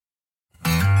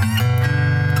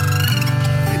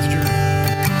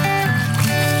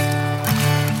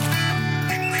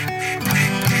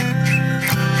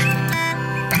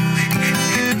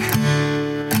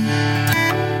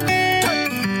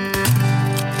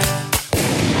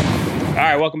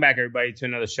right, welcome back, everybody, to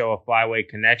another show of Flyweight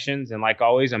Connections. And like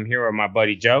always, I'm here with my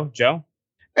buddy Joe. Joe?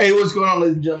 Hey, what's going on,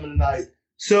 ladies and gentlemen, tonight?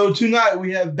 So tonight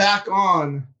we have back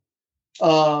on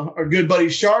our good buddy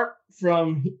Sharp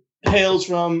hails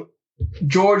from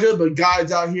Georgia, but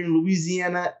guides out here in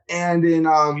Louisiana and in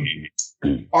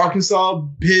Arkansas.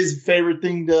 His favorite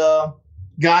thing to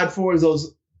guide for is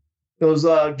those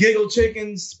giggle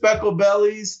chickens, speckle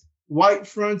bellies, white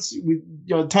fronts. We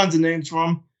tons of names for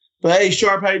them. But hey,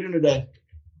 Sharp, how you doing today?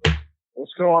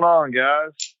 What's going on,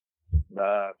 guys?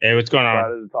 Hey, what's going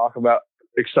on?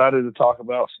 Excited to talk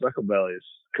about speckle bellies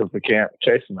because we can't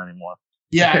chase them anymore.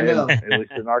 Yeah, I know. At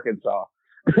least in Arkansas.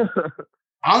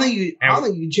 I don't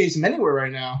think you can chase them anywhere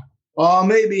right now.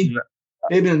 Maybe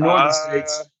in the northern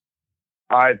states.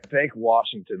 I think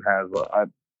Washington has.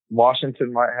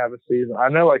 Washington might have a season. I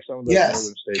know, like some of the northern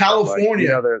states.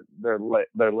 California.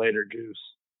 They're later goose.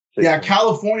 Yeah,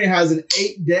 California has an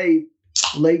 8-day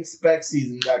late spec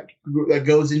season that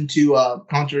goes into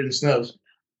concert and snows.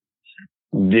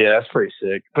 Yeah, that's pretty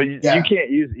sick. But you can't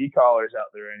use e-collars out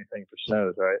there or anything for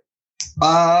snows, right?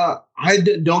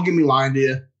 Don't get me lying to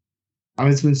you. I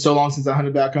mean, it's been so long since I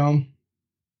hunted back home.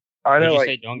 I know. Did you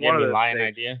say don't get me lying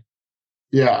idea?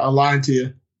 Yeah, I'm lying to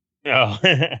you. Oh,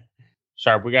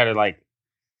 Sharp. We got to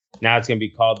now it's gonna be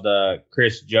called the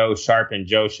Chris, Joe, Sharp, and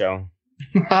Joe show.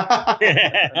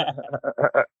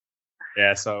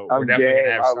 Yeah, so we're definitely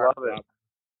gonna have Sharp. I love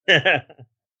it.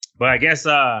 But I guess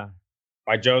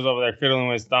while Joe's over there fiddling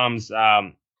with his thumbs,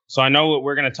 so I know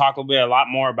we're gonna talk a lot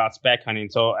more about spec hunting.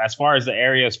 So as far as the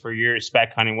areas for your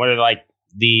spec hunting, what are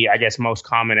the most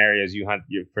common areas you hunt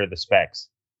for the specs?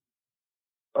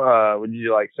 Would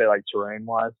you say terrain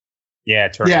wise? Yeah,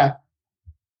 terrain. Yeah.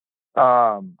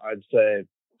 I'd say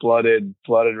flooded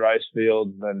rice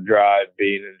fields, then dry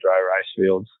bean and dry rice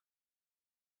fields.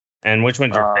 And which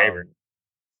one's your favorite?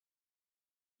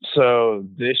 So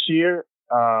this year,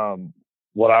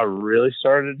 what I really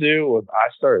started to do was I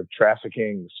started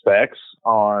trafficking specs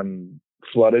on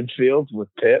flooded fields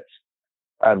with pits.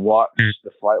 I'd watch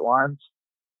the flight lines,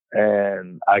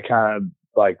 and I kind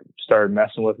of started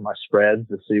messing with my spreads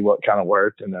to see what kind of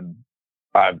worked, and then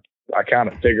I kind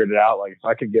of figured it out. Like if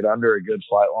I could get under a good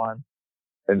flight line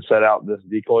and set out this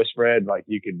decoy spread,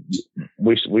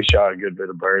 we shot a good bit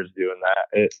of birds doing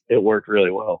that. It worked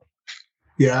really well.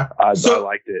 Yeah. I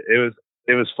liked it. It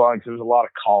was fun because there was a lot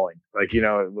of calling.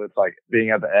 With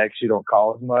being at the X, you don't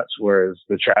call as much, whereas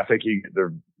the traffic, you get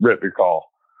to rip your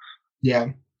call. Yeah.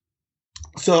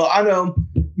 So I know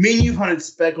me and you hunted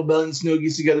speckle belly and snow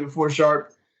geese together before,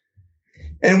 Sharp.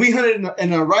 And we hunted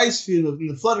in a rice field, in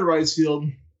the flooded rice field.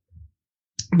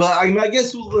 But I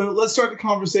guess let's start the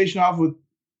conversation off with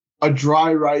a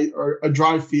dry rice or a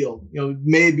dry field.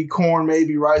 Maybe corn,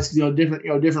 maybe rice.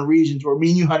 Different regions. Where me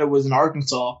and you hunted was in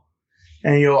Arkansas,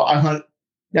 and I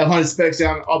hunted specs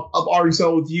down up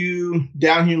Arkansas with you,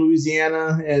 down here in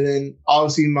Louisiana, and then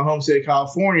obviously in my home state of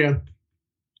California.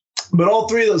 But all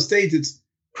three of those states, it's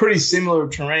pretty similar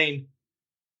terrain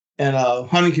and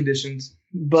hunting conditions.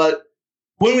 But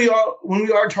when we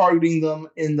are targeting them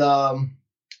in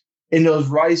those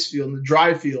rice fields, the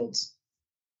dry fields,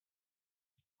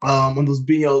 on those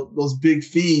big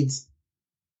feeds,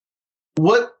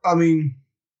 what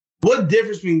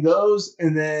difference between those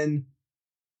and then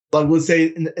let's say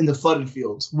in the flooded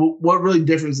fields, what really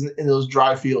difference in those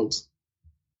dry fields?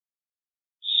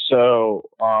 So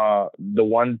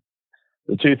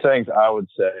the two things I would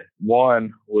say,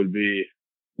 one would be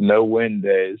no wind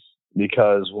days,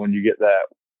 because when you get that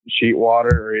sheet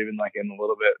water, or even in a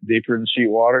little bit deeper than sheet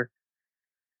water,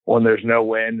 when there's no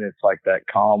wind, it's that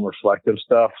calm, reflective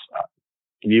stuff.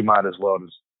 You might as well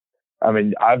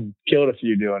I've killed a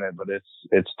few doing it, but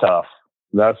it's tough.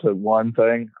 That's the one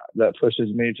thing that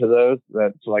pushes me to those.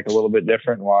 That's a little bit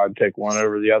different, why I'd take one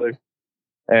over the other.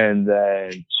 And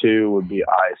then two would be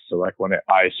ice. So when it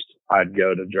iced, I'd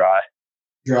go to dry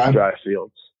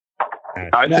fields.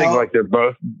 I think they're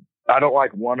both, I don't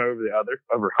like one over the other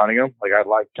over hunting them.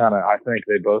 I think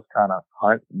they both kind of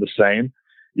hunt the same.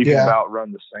 You can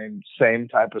outrun the same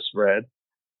type of spread.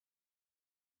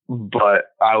 But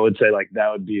I would say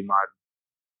that would be my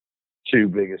two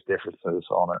biggest differences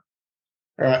on it.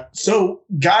 All right. So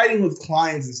guiding with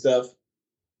clients and stuff,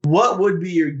 what would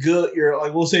be your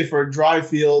we'll say for a dry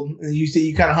field, and you say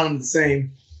you kind of hunt them the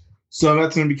same, so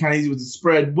that's going to be kind of easy with the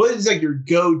spread. What is your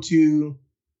go-to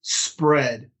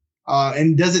spread?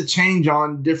 And does it change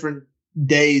on different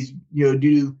days, due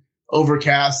to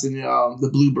overcast and the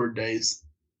bluebird days?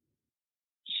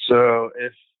 So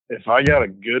if I got a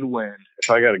good wind,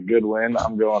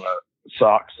 I'm going a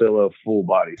sock silo full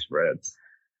body spread.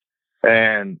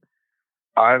 And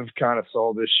I've kind of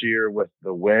saw this year with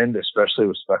the wind, especially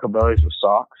with speckled bellies with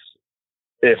socks.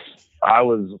 If I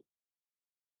was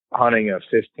hunting a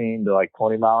 15 to like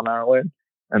 20 mile an hour wind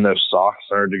and those socks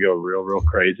started to go real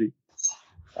crazy,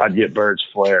 I'd get birds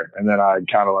flare, and then I'd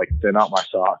kind of like thin out my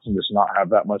socks and just not have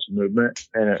that much movement,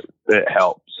 and it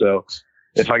helped. So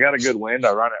if I got a good wind,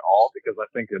 I run it all because I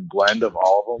think a blend of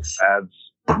all of them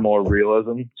adds more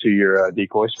realism to your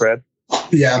decoy spread.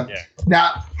 Yeah.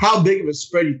 Now, how big of a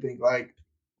spread do you think? Like,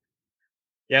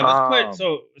 yeah, let's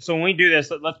put so when we do this,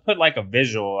 let's put like a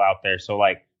visual out there. So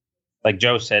like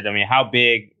Joe said, I mean, how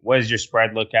big? What does your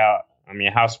spread look out? I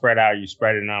mean, how spread out are you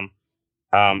spreading them?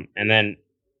 And then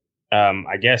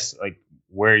I guess like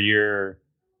where you're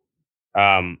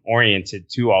oriented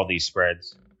to all these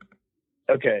spreads.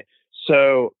 Okay,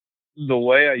 so the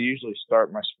way I usually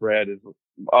start my spread is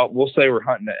we'll say we're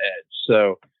hunting the edge.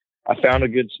 So I found a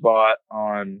good spot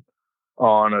on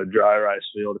a dry rice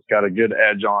field. It's got a good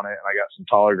edge on it, and I got some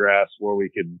taller grass where we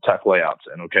could tuck layouts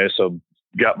in. Okay, so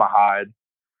got my hide.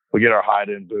 We get our hide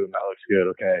in, boom, that looks good.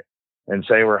 Okay, and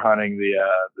say we're hunting the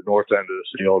north end of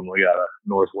the field, and we got a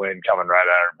north wind coming right at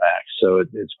our back, so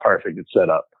it's perfect. It's set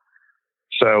up.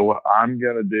 So what I'm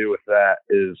gonna do with that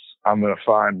is I'm gonna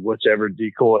find whichever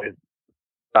decoy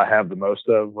I have the most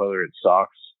of, whether it's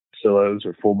socks, silos,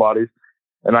 or full bodies,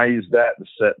 and I use that to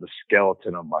set the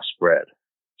skeleton of my spread.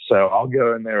 So I'll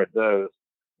go in there with those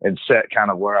and set kind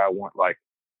of where I want like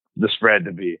the spread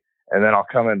to be. And then I'll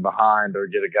come in behind or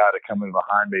get a guy to come in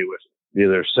behind me with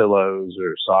either silos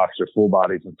or socks or full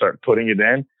bodies and start putting it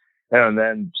in. And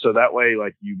then, so that way,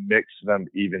 like you mix them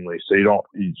evenly. So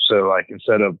so like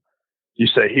instead of you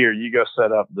say, here, you go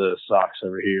set up the socks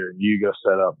over here and you go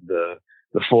set up the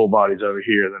full bodies over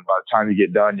here. Then by the time you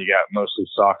get done, you got mostly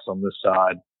socks on this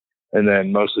side and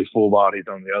then mostly full bodies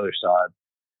on the other side.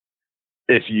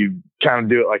 If you kind of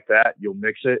do it like that, you'll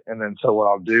mix it. And then so what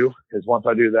I'll do is once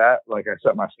I do that, like I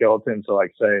set my skeleton. So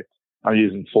like say I'm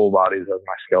using full bodies as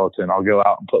my skeleton, I'll go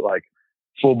out and put like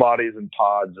full bodies in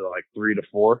pods of like 3 to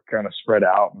 4 kind of spread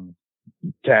out and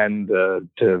 10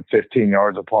 to 15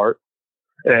 yards apart.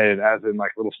 And as in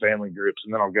like little family groups.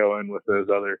 And then I'll go in with those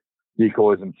other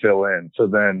decoys and fill in. So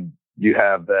then you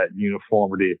have that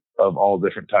uniformity of all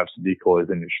different types of decoys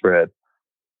in your spread.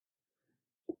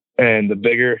 And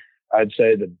I'd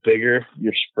say the bigger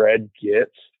your spread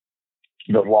gets,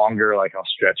 the longer like I'll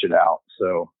stretch it out.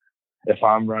 So if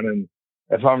I'm running,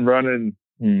 running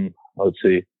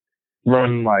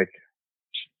like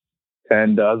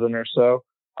 10 dozen or so,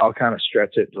 I'll kind of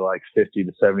stretch it to like 50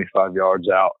 to 75 yards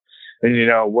out. And you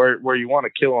know, where you want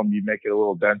to kill them, you make it a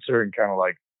little denser and kind of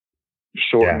like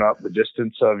shorten up the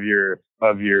distance of your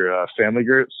family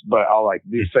groups. But I'll like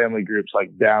do family groups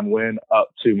like downwind up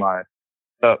to my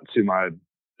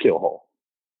kill hole.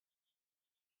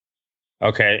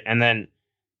 Okay, and then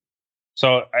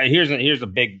so here's a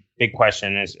big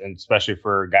question, and especially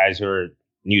for guys who are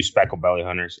new speckled belly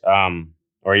hunters,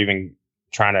 or even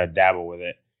trying to dabble with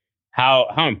it. How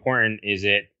important is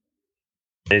it,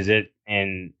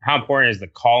 and how important is the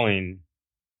calling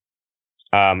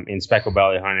in speckled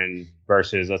belly hunting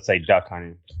versus, let's say, duck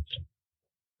hunting?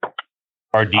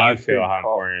 Or do you feel how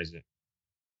important is it?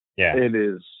 Yeah, it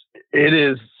is. It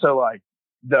is. So like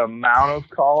the amount of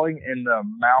calling and the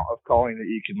amount of calling that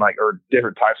you can like, or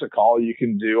different types of call you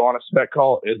can do on a spec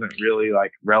call isn't really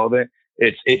like relevant.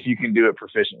 It's if you can do it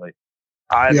proficiently.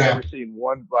 I've never seen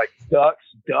one like ducks.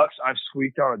 I've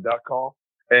squeaked on a duck call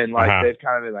and like they've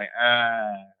kind of been like,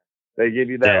 they give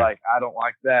you that like, I don't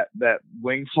like that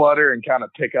wing flutter and kind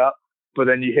of pick up, but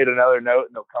then you hit another note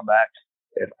and they'll come back.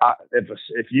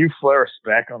 If you flare a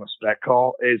spec on a spec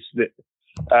call, it's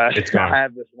gone. I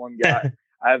have this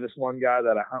one guy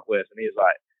that I hunt with, and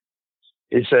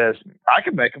he says, I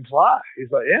can make them fly. He's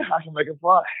like, yeah, I can make them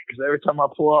fly. Because every time I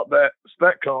pull up that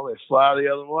spec call, they fly the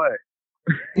other way.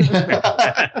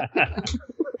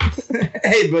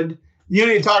 Hey, but you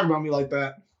need to talk about me like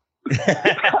that.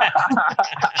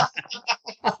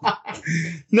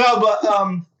 No, but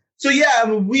so yeah, I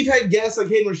mean, we've had guests like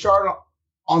Hayden Richard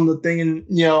on the thing, and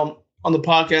on the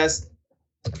podcast,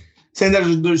 saying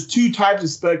that there's 2 types of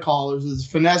spec callers. There's a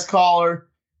finesse caller,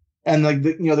 and like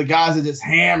the guys that just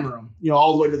hammer them,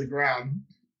 all the way to the ground.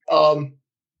 What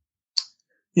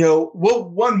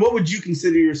would you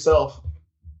consider yourself?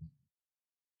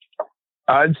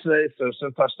 I'd say so.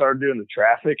 Since I started doing the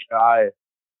traffic,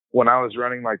 when I was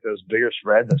running like those bigger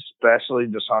spreads, especially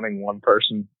just hunting one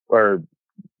person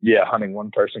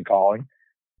calling,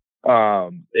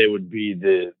 it would be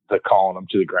the calling them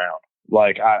to the ground.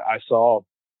 Like I saw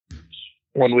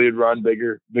when we would run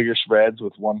bigger spreads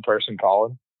with one person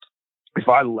calling, if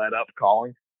I let up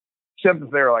calling, except if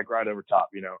they were like right over top,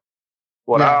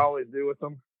 What I always do with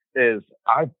them is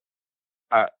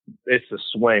it's a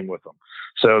swing with them.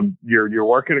 So you're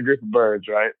working a group of birds,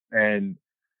 right? And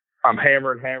I'm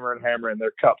hammering.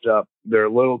 They're cupped up. They're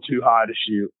a little too high to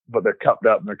shoot, but they're cupped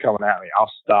up and they're coming at me.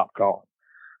 I'll stop calling.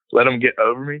 Let them get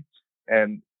over me.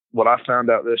 And what I found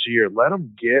out this year, let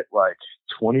them get like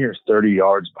 20 or 30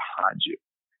 yards behind you,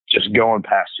 just going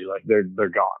past you, like they're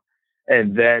gone.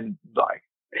 And then like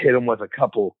hit them with a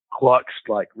couple clucks,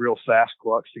 like real fast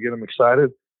clucks to get them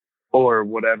excited, or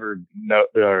whatever note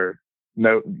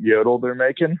yodel they're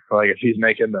making. Like if he's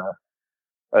making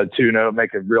a 2-note,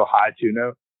 make a real high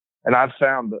 2-note. And I've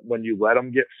found that when you let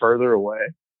them get further away,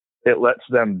 it lets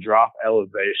them drop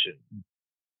elevation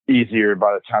easier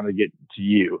by the time they get to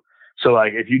you. So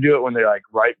like if you do it when they're like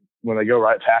when they go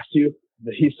right past you,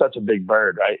 he's such a big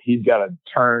bird, right? He's got to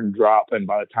turn, drop, and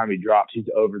by the time he drops, he's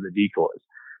over the decoys.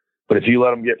 But if you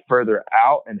let him get further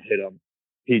out and hit him,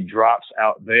 he drops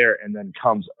out there and then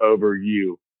comes over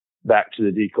you back to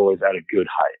the decoys at a good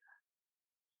height.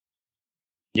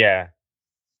 Yeah.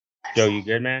 Joe, you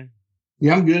good, man?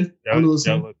 Yeah, I'm good. Joe looks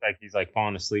like he's like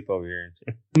falling asleep over here.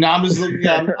 No, I'm just looking.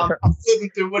 Yeah, I'm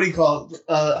flipping through what do you call it?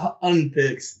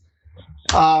 Unpicks.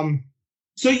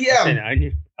 So yeah,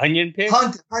 onion picks.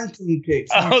 Hunting picks.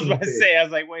 I was about to say. I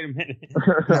was like, wait a minute.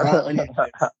 Onion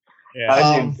picks. Yeah,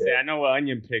 I know what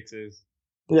onion picks is.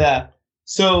 Yeah.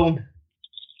 So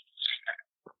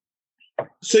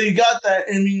you got that.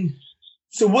 I mean,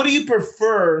 so what do you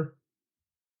prefer?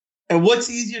 And what's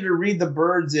easier to read the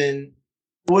birds in?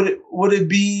 Would it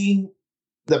be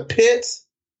the pits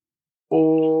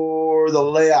or the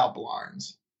layout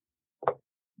blinds?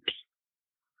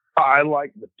 I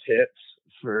like the pits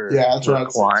for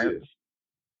clients.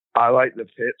 I like the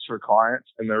pits for clients,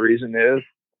 and the reason is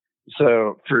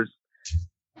so for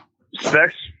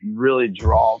Specks really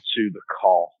draw to the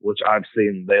call, which I've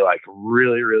seen they like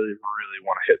really, really, really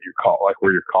want to hit your call, like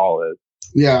where your call is.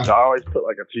 Yeah. So I always put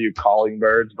like a few calling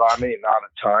birds by me, not a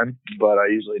ton, but I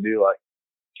usually do like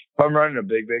if I'm running a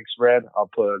big spread, I'll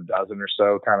put a dozen or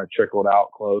so kind of trickled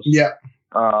out close. Yeah.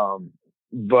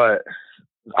 But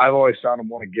I've always found them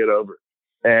want to get over it.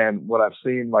 And what I've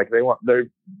seen, like they're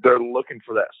looking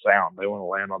for that sound. They want to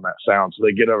land on that sound. So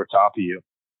they get over top of you.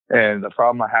 And the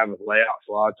problem I have with layouts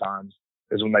a lot of times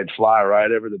is when they'd fly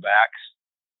right over the backs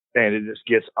and it just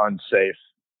gets unsafe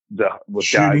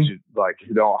with guys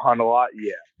who don't hunt a lot.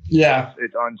 Yeah. Yeah.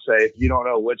 It's unsafe. You don't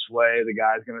know which way the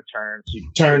guy's going to turn. So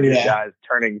you turn, guys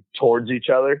turning towards each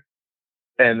other.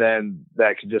 And then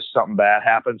that could just something bad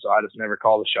happen. So I just never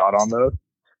call the shot on those.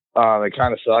 It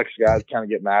kind of sucks. Guys kind of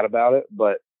get mad about it,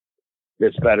 but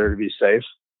it's better to be safe.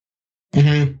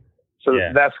 Mm-hmm. So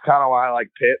that's kind of why I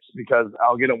like pits, because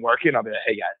I'll get them working. I'll be like,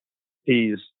 hey guys,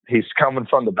 he's coming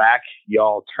from the back.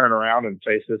 Y'all turn around and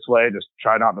face this way. Just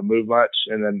try not to move much.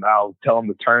 And then I'll tell them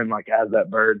to turn like as that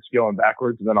bird's going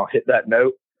backwards. And then I'll hit that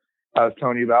note I was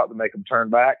telling you about to make them turn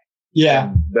back.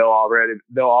 Yeah. And they'll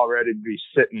already be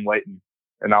sitting waiting.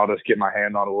 And I'll just get my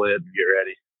hand on the lid and get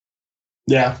ready.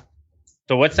 Yeah.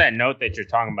 So what's that note that you're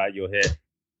talking about you'll hit?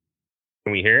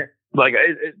 Can we hear it? Like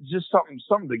it's just something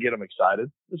to get them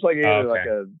excited. Just like like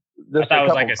a. I thought it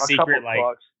was like a secret, like.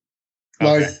 Okay.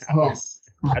 I thought it was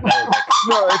like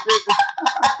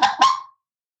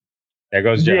there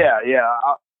goes Joe. Yeah.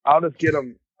 I'll just get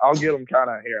them. I'll get them kind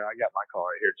of here. I got my call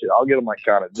right here too. I'll get them like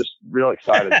kind of just real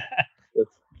excited.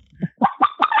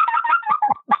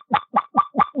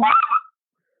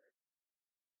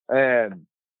 And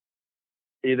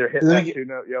either hit that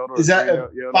 2-note yodel or is that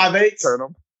 3-note yodel. 5/8? Turn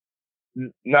them.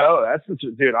 No, that's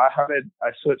dude. I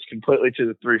switched completely to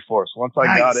the 3/4. Once I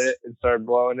got it and started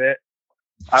blowing it,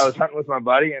 I was hunting with my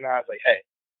buddy and I was like, "Hey,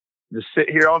 just sit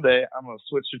here all day. I'm gonna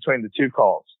switch between the two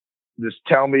calls. Just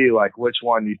tell me like which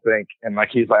one you think." And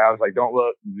like he's like, I was like, "Don't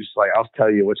look. Just like I'll tell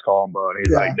you which call I'm blowing."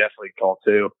 He's like, "Definitely call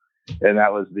 2," and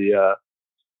that was the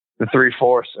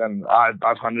 3/4. And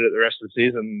I've hunted it the rest of the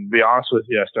season. To be honest with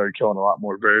you, I started killing a lot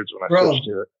more birds when I switched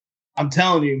to it. I'm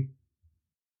telling you.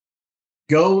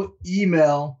 Go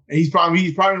email, and he's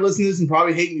probably listening to this and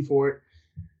probably hate me for it.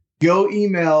 Go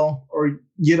email or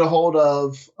get a hold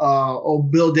of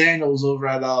old Bill Daniels over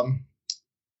at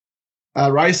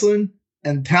Riceland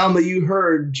and tell him that you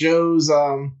heard Joe's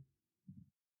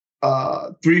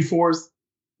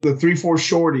 3/4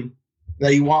 shorty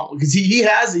that you want, because he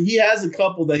has a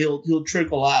couple that he'll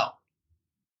trickle out.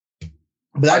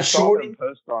 But that shorty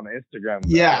post on Instagram.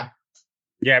 Yeah,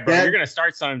 bro, you're gonna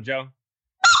start some, Joe.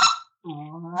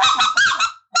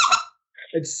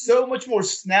 It's so much more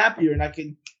snappier,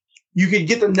 and you can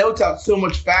get the notes out so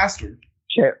much faster.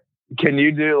 Can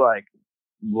you do like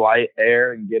light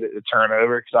air and get it to turn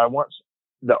over? Because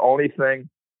the only thing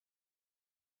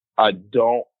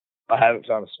I haven't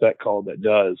found a spec call that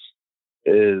does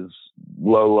is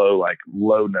low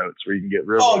notes where you can get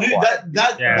real. Oh, dude,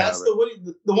 that's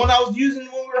the one I was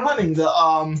using when we were hunting, the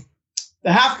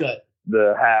half cut.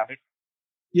 The half.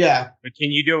 Yeah. But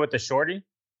can you do it with the shorty?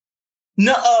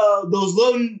 No, those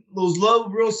low,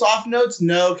 real soft notes.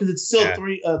 No, because it's still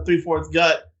 3/4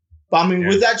 gut. But I mean,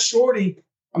 with that shorty,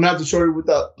 I'm not the shorty with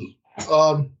the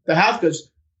half cuts.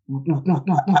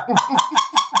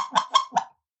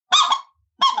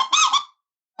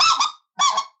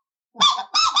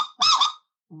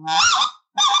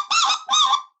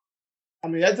 I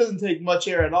mean, that doesn't take much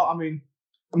air at all. I mean,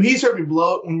 he's heard me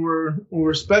blow it when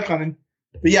we're spec hunting.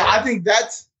 But yeah, I think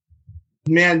that's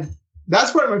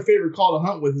probably my favorite call to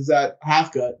hunt with is that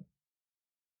half gut.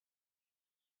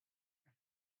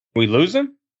 We lose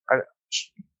him?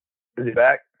 Is he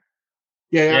back?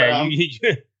 Yeah. Did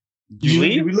you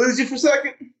leave? Did we lose you for a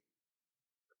second?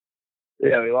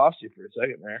 Yeah, we lost you for a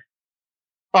second there.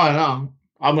 Oh no,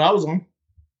 I mean I was on.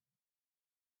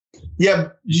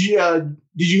 Yeah, did you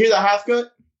hear that half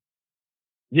gut?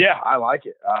 Yeah, I like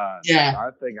it. Yeah,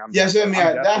 I think I'm. Yeah, so,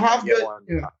 that half gut.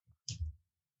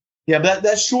 Yeah,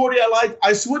 that shorty I like.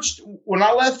 I switched when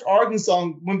I left Arkansas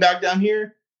and went back down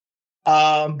here.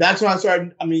 That's when I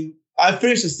started. I mean, I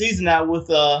finished the season out with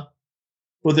a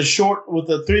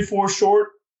 3/4 short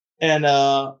and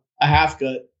a half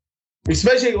gut.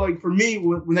 Especially like for me,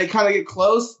 when they kind of get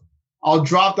close, I'll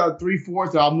drop that 3/4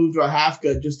 and I'll move to a half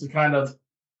gut just to kind of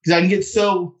because I can get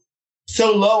so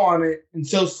low on it and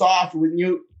so soft when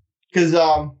you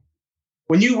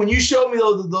showed me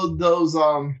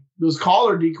those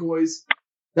collar decoys,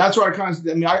 that's where I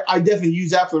definitely use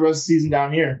that for the rest of the season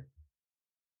down here.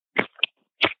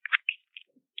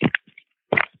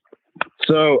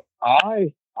 So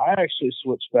I actually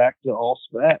switched back to all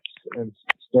specs and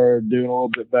started doing a little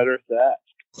bit better at that.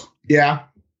 Yeah.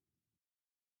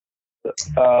 Let's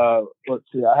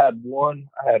see. I had one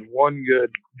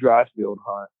good dry field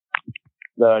hunt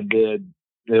that I did.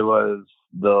 It was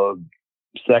the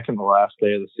second to last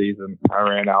day of the season. I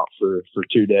ran out for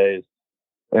 2 days,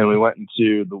 and we went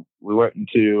into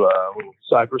a little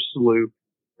cypress slough,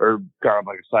 or kind of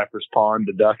like a cypress pond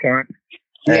to duck hunt.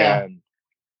 Yeah. And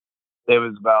it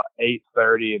was about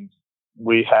 8:30, and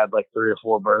we had like 3 or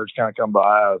 4 birds kind of come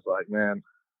by. I was like, man,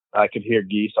 I could hear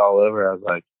geese all over. I was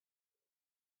like,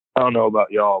 I don't know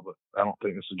about y'all, but I don't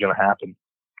think this is going to happen.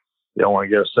 You don't want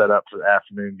to go set up for the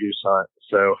afternoon goose hunt.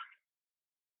 So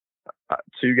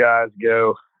 2 guys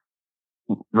go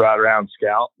ride around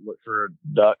scout, look for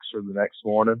ducks for the next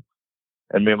morning.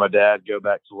 And me and my dad go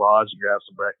back to the lodge and grab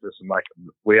some breakfast. And like,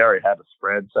 we already had a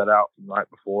spread set out from the night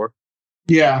before.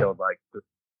 Yeah. Killed like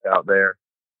out there.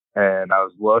 And I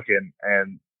was looking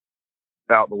and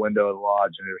out the window of the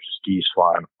lodge, and there was just geese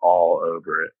flying all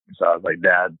over it. And so I was like,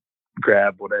 Dad,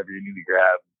 grab whatever you need to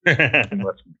grab. And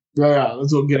let's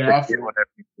go get after it.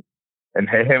 And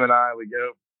him and I, we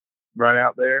go run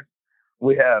out there.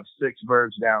 We have 6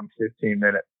 birds down in 15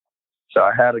 minutes. So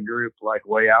I had a group like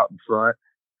way out in front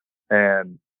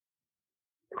and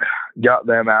got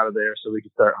them out of there so we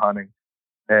could start hunting.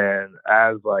 And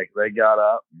as like they got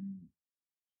up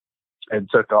and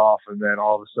took off, and then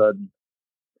all of a sudden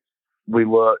we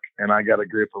look and I got a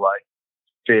group of like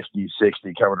 50,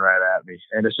 60 coming right at me.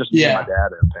 And it's just me and my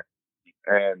dad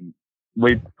and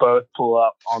we both pull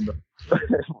up on the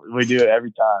we do it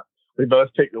every time. We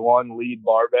both pick the one lead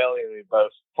barbelly and we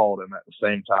both fold him at the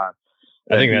same time.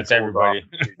 I think that's everybody.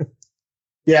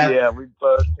 Yeah, we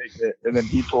both picked it, and then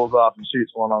he pulls off and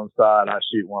shoots one on the side. I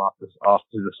shoot one off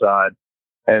to the side,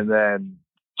 and then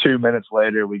 2 minutes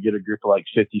later, we get a group of like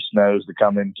 50 snows to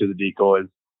come into the decoys.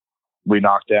 I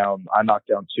knocked down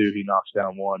 2. He knocks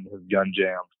down 1. His gun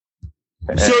jammed.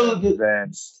 And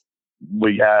then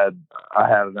I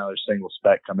had another single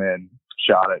spec come in,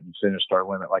 shot it, and finished our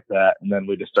limit like that. And then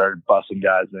we just started busting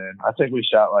guys in. I think we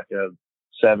shot like a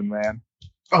 7-man.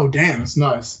 Oh, damn, that's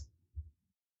nice.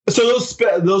 So those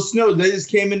snows, they just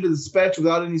came into the spec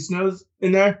without any snows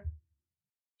in there?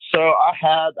 So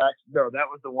that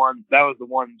was the one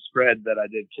spread that I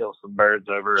did kill some birds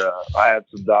over. I had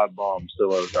some dog bomb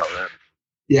stillos out there.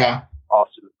 Yeah.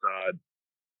 Off to the side.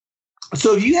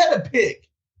 So if you had to pick,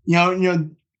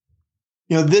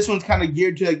 this one's kind of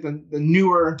geared to like the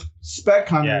newer spec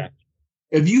hunter. Yeah.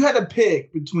 If you had to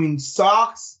pick between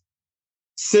socks,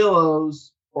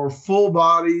 silos, or full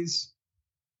bodies,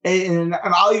 and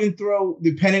I'll even throw,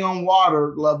 depending on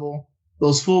water level,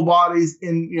 those full bodies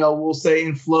in, we'll say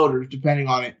in floaters, depending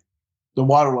on it, the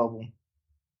water level,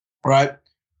 right?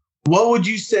 What would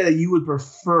you say that you would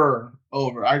prefer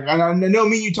over? I know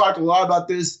me and you talked a lot about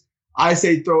this. I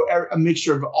say throw a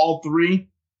mixture of all 3.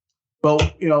 But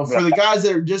for the guys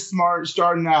that are just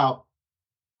starting out,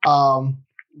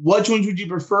 which ones would you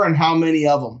prefer, and how many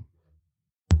of them?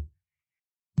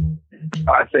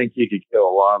 I think you could kill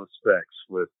a lot of specks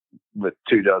with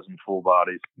 2 dozen full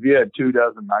bodies. If you had 2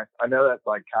 dozen, I know that's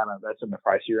like that's in the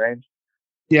pricey range.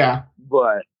 Yeah,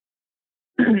 but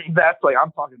that's like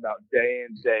I'm talking about day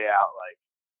in day out. Like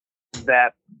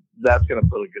that's going to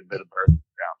put a good bit of birth in the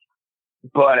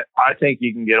ground. But I think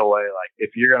you can get away, like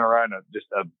if you're going to run just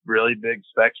a really big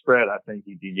spec spread, I think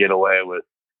you can get away with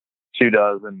 2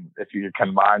 dozen if you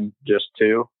combine just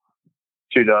 2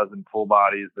 dozen full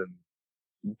bodies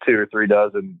and 2 or 3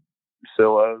 dozen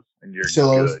silos, and you're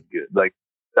good. Like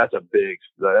that's a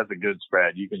good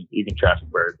spread. You can traffic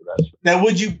birds with that. Now,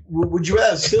 would you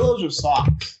rather have silos or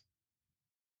socks?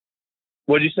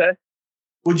 What'd you say?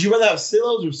 Would you rather have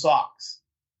silos or socks?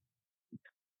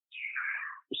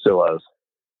 Silos.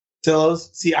 Silos.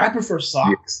 See, I prefer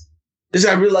socks. Just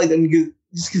I really like them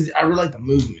because I really like the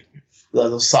movement that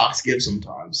those socks give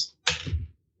sometimes.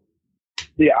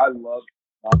 Yeah, I love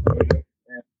socks. And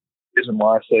the reason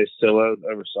why I say silos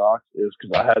over socks is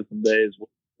because I had some days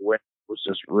when it was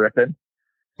just ripping.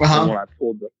 And when I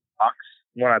pulled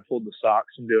the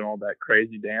socks and doing all that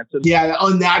crazy dancing. Yeah, the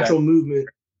unnatural movement.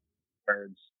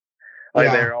 Birds.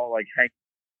 Like they're all like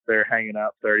hanging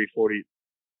out 30, 40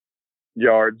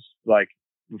 yards like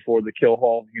before the kill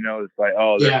hole. It's like,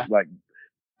 there's like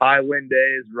high wind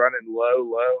days running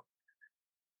low.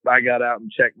 I got out and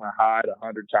checked my hide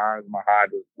 100 times.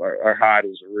 Our hide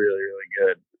was really, really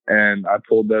good. And I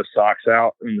pulled those socks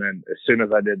out, and then as soon as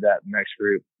I did that, next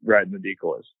group right in the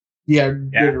decoys. Yeah,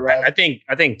 right. I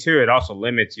think too it also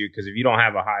limits you because if you don't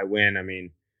have a high wind, I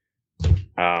mean,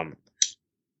 kind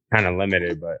of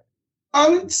limited, but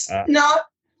it's not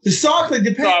the socks. Like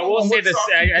depends. So I will say this.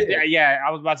 I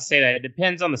was about to say that it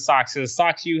depends on the socks. So the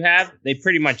socks you have, they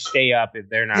pretty much stay up if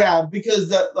they're not. Yeah,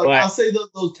 because I'll say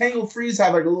those Tangle Frees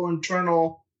have like a little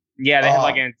internal. Yeah, they have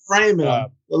like a frame in them,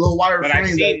 a little wire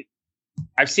frame.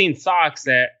 I've seen socks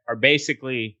that are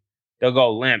basically they'll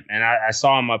go limp, and I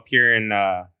saw them up here in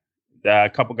a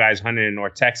couple guys hunting in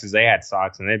North Texas. They had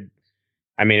socks, and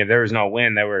if there was no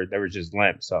wind, they were just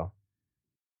limp. So.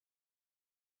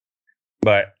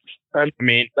 But that's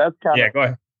go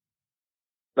ahead.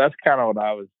 That's kind of what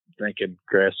I was thinking,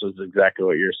 Chris, was exactly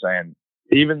what you're saying.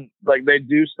 Even like they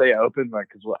do stay open, like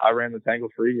because I ran the Tangle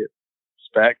Free at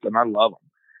Speck, and I love them.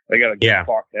 They got a good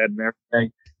fork head and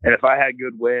everything. And if I had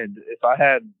good wind, if I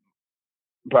had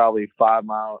probably 5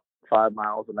 miles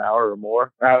an hour or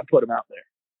more, I would put them out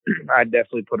there. I'd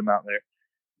definitely put them out there.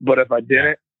 But if I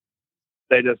didn't,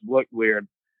 they just look weird.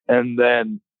 And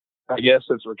then I guess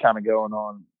since we're kind of going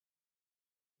on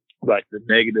like the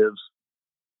negatives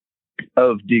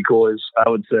of decoys, I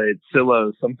would say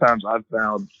silos. Sometimes I've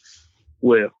found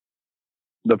with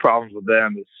the problems with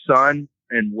them is sun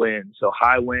and wind. So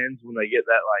high winds, when they get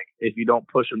that, like if you don't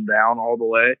push them down all the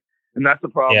way, and that's the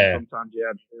problem sometimes you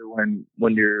have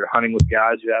when you're hunting with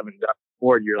guys you haven't done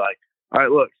before. You're like, all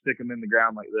right, look, stick them in the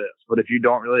ground like this. But if you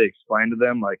don't really explain to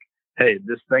them, like, hey,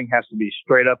 this thing has to be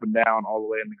straight up and down all the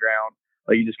way in the ground.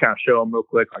 Like you just kind of show them real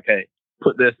quick, like, hey,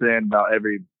 put this in about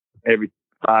every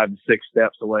 5 to 6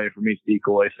 steps away from each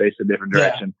decoy, face a different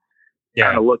direction.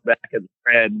 Kind of look back at the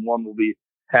spread, and one will be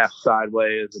half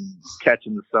sideways and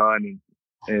catching the sun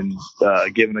and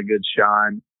giving a good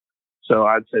shine. So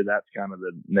I'd say that's kind of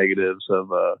the negatives of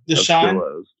the shine.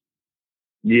 Silos.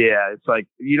 Yeah, it's like,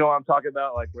 you know what I'm talking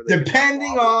about, like where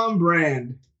depending on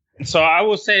brand. So I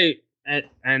will say, and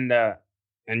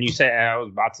you say I was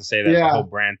about to say that the whole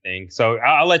brand thing. So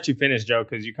I'll let you finish, Joe,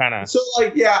 because you kind of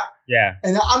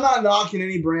And I'm not knocking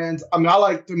any brands.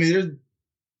 There's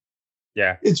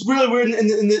it's really weird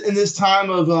in this time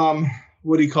of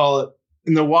what do you call it,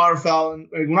 in the waterfowl.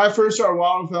 Like when I first started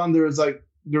waterfowl, there was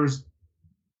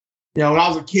when I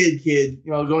was a kid,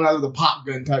 going out with a pop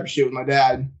gun type shit with my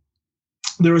dad.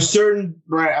 There was certain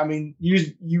brand. I mean,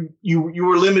 you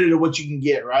were limited to what you can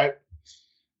get, right?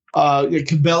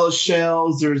 Cabela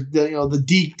shells. There's the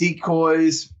deep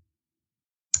decoys.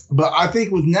 But I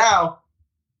think with now,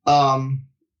 like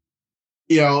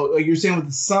you're saying with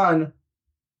the sun,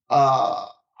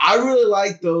 I really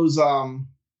like those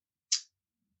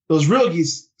Realty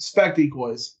Speck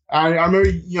decoys. I remember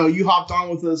you hopped on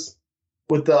with us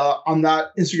on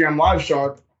that Instagram live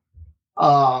shot.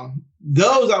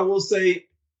 Those, I will say,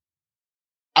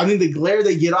 I think the glare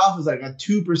they get off is like a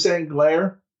 2%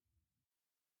 glare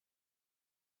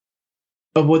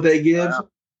of what they give.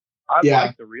 I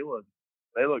like the realism.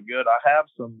 They look good. I have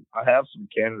some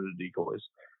Canada decoys.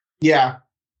 Yeah.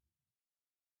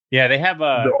 Yeah, they have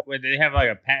like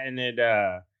a patented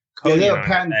coating on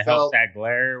it that helps that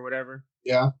glare or whatever.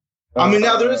 Yeah. I mean,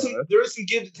 now there is some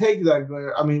give to take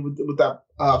that. I mean, with that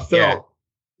felt,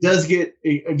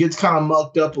 it gets kind of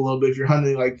mucked up a little bit if you're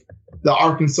hunting like the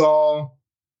Arkansas,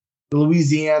 the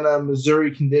Louisiana,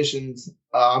 Missouri conditions.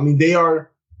 I mean, they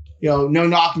are, no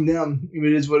knocking them.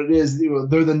 It is what it is.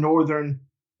 They're the northern.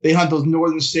 They hunt those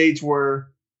northern states where,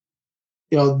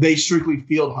 they strictly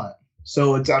field hunt.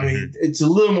 So it's, I mean, it's a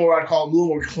little more. I call it a little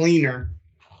more cleaner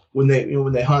when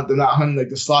they hunt. They're not hunting like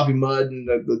the sloppy mud and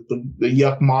the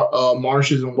yuck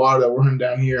marshes and water that we're hunting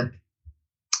down here.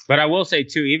 But I will say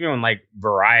too, even when like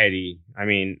variety, I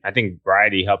mean, I think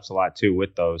variety helps a lot too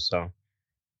with those. So,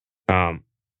 but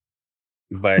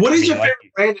what is your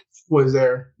favorite brand of decoys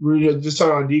there? We're just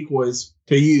talking about decoys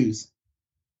to use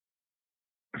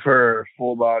for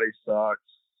full body socks.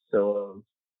 So,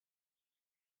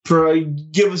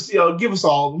 give us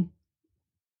all of them.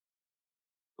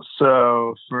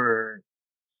 So for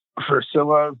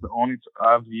silos, the only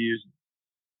I've used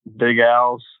Big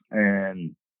Owls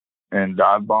and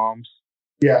dive bombs.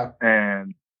 Yeah.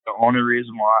 And the only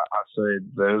reason why I say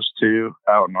those two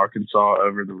out in Arkansas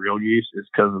over the real geese is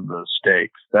because of the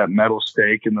stakes. That metal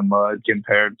stake in the mud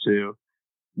compared to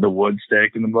the wood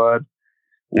stake in the mud,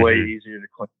 way easier to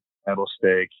clean metal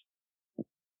stake.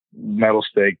 Metal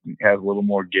stake has a little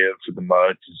more give to the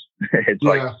mud. It's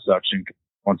like suction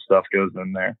when stuff goes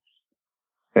in there.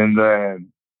 And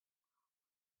then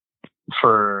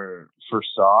for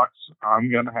socks,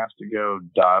 I'm gonna have to go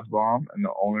dive bomb, and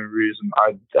the only reason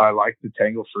I like the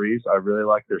Tangle Freeze, I really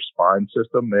like their spine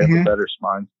system. They have a better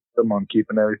spine system on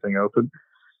keeping everything open.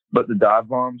 But the dive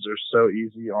bombs are so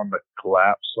easy on the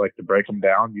collapse, like to break them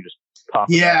down, you just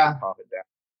pop it up and pop it down.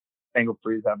 Tangle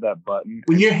Freeze have that button.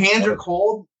 When your hands are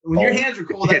cold,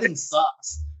 that thing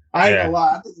sucks. I ain't gonna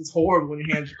lie, I think it's horrible when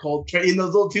your hands are cold. In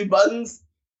those little two buttons.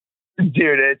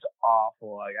 Dude, it's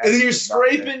awful. Like, and then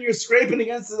you're scraping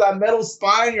against that metal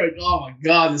spine. You're like, oh my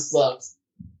god, this sucks.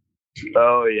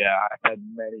 Oh yeah, I had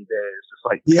many days just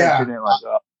like taking it like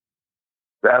up.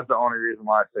 That's the only reason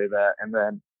why I say that. And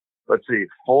then let's see,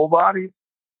 full body.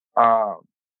 I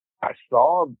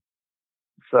saw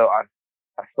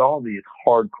these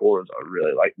hardcores I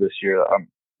really like this year.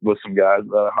 With some guys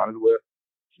that I hunted with.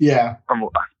 Yeah, I'm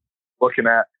looking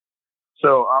at.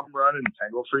 So I'm running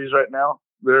Tangle Freeze right now.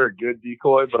 They're a good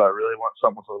decoy, but I really want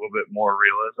something with a little bit more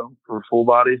realism for full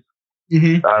bodies.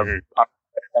 I'm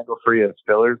Tangle Free as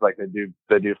fillers, like they do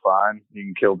fine. You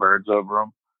can kill birds over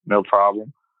them, no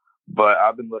problem. But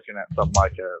I've been looking at something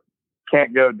like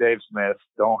can't go Dave Smith.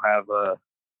 Don't have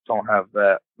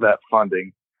that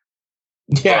funding.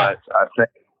 Yeah, but I think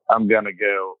I'm gonna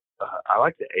go. I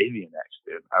like the Avian X,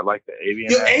 dude. I like the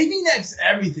Avian X. Avian X,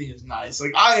 everything is nice.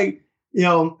 Like I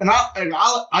use,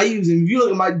 and if you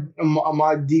look at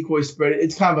my decoy spread,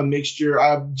 it's kind of a mixture. I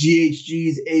have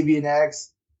GHGs, Avian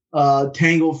X,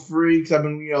 Tangle Free, because I've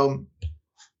been,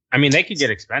 I mean, they could get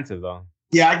expensive though.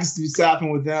 Yeah, I can be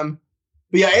sapping with them.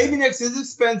 But yeah, Avian X is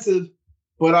expensive,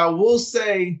 but I will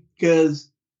say,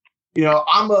 because,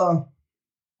 people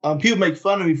make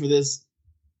fun of me for this,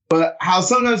 but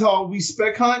sometimes we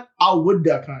spec hunt, I'll wood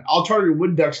duck hunt. I'll target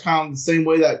wood ducks kind of the same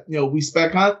way that, we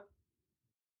spec hunt.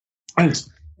 And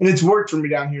it's worked for me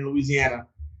down here in Louisiana.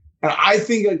 And I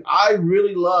think I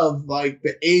really love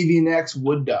the Avian X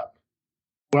wood duck.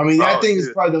 I mean, that thing is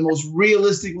probably the most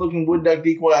realistic looking wood duck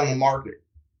decoy on the market.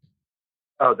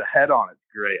 Oh, the head on it's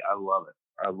great. I love it.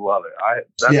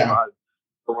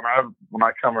 When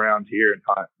I come around here and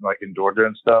hunt, like in Georgia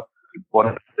and stuff, what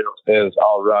I do is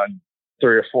I'll run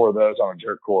 3 or 4 of those on a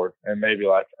jerk cord and maybe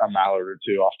like a mallard or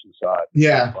 2 off to the side.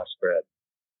 Yeah. My spread.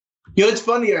 It's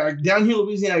funny. Down here in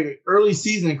Louisiana, early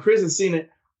season, and Chris has seen it.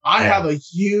 I have a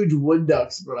huge wood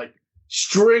duck spread,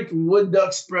 strict wood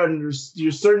duck spread, and there's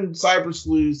certain cypress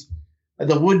sloughs that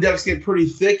the wood ducks get pretty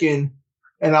thick in,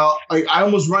 and I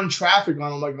almost run traffic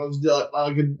on them like I was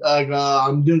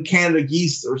I'm doing Canada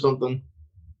geese or something.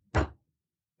 And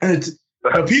it's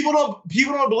people don't believe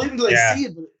it until they see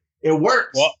it, but it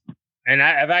works. Well, and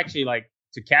I've actually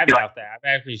to caveat that, I've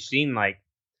actually seen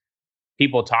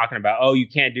people talking about, oh, you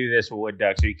can't do this with wood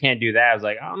ducks or you can't do that. I was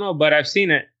like, I don't know, but I've seen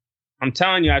it. I'm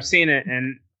telling you, I've seen it.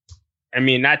 And I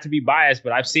mean, not to be biased,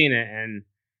 but I've seen it. And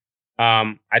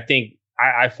I think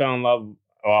I fell in love.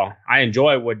 Well, I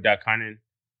enjoy wood duck hunting.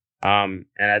 And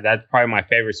that's probably my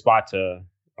favorite spot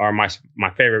or my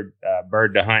favorite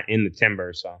bird to hunt in the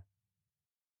timber. So,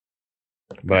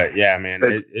 but yeah, man,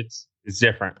 it's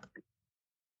different.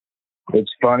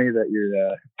 It's funny that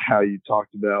you're how you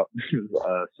talked about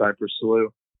cypress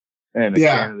slough and the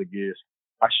Canada goose.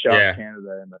 I shot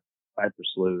Canada in the cypress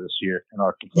slough this year in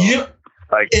Arkansas. Yeah.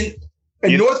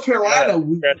 In North Carolina,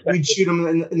 we'd shoot them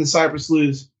in the cypress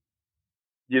sloughs.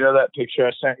 you know that picture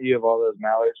I sent you of all those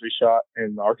mallards we shot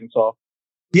in Arkansas?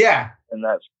 Yeah. And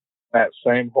that's that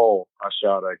same hole I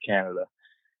shot at Canada.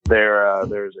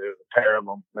 There's a pair of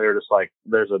them. They're just like,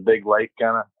 there's a big lake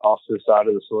kind of off to the side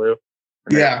of the slough.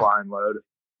 And they're flying low.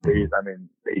 He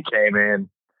came in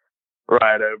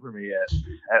right over me at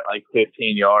like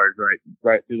 15 yards,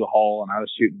 right through the hole. And I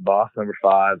was shooting boss number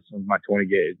 5 with my 20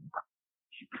 gauge.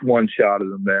 One shot of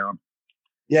them down.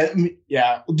 Yeah.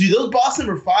 Yeah. Dude, those boss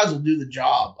number 5s will do the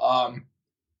job.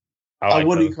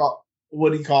 What do you call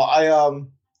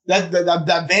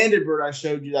that Vanderbird I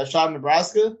showed you that shot in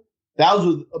Nebraska? That was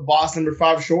with a boss number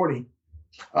 5 shorty.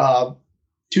 2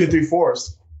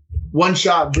 3/4. One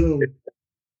shot, boom.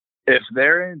 If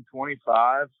they're in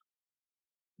 25,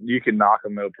 you can knock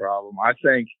them no problem. I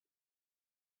think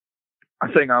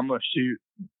I'm gonna shoot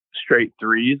straight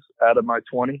 3s out of my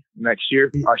 20 next year.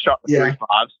 I shot the 3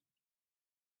 5s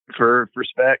for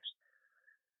specs,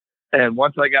 and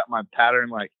once I got my pattern,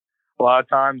 like a lot of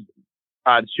times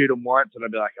I'd shoot them once and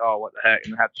I'd be like, oh, what the heck,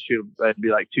 and I have to shoot them. That'd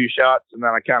be like 2 shots, and then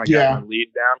I kind of got my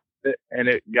lead down a bit, and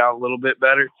it got a little bit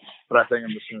better. But I think I'm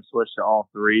just gonna switch to all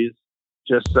 3s,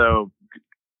 just so.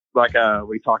 Like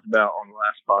we talked about on the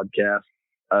last podcast,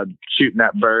 shooting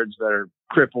at birds that are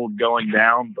crippled going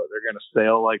down, but they're going to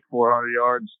sail like 400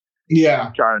 yards.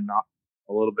 Yeah. Trying to knock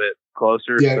a little bit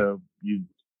closer so you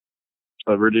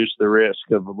reduce the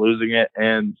risk of losing it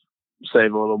and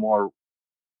save a little more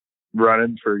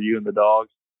running for you and the dog.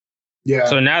 Yeah.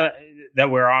 So now that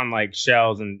we're on like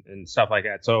shells and stuff like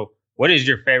that, so what is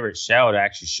your favorite shell to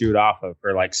actually shoot off of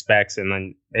for like specs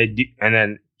and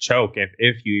then choke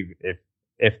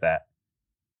if that?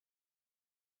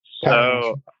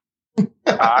 So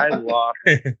I lost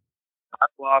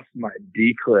my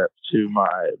D clip to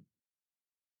my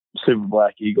Super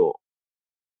Black Eagle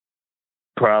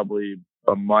probably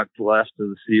a month left of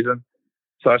the season.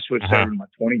 So I switched over to my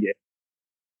 20 gauge,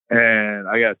 and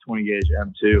I got a 20 gauge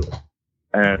M2,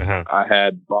 and I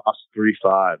had Boss 3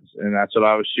 5s, and that's what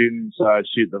I was shooting. So I'd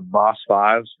shoot the Boss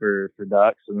 5s for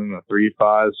ducks, and then the 3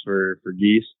 5s for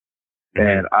geese.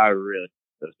 And I really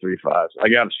those 3 5s. I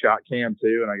got a shot cam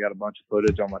too, and I got a bunch of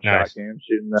footage on my shot cam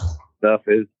shooting that stuff.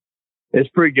 It's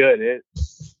pretty good.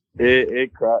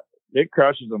 It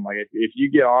crushes them. Like if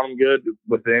you get on them good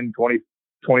within 20,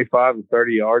 25 to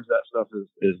 30 yards, that stuff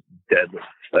is deadly.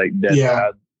 Like deadly.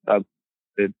 Yeah.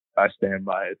 I stand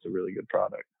by it. It's a really good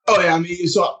product. Oh yeah, I mean,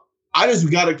 so I just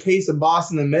got a case of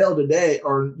Boston in the mail today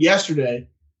or yesterday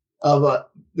of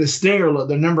the Stinger,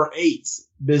 the number 8s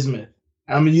bismuth.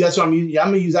 I mean, that's what I'm using. I'm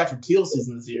gonna use that for teal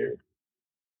season this year.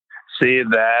 See,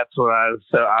 that's what I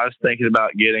was thinking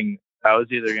about getting. I was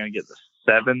either gonna get the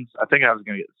 7s. I think I was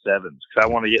gonna get the 7s because I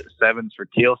want to get the 7s for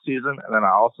teal season, and then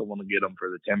I also want to get them for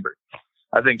the timber.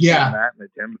 I think shooting that in the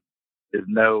timber is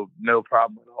no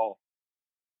problem at all.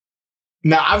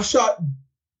 Now I've shot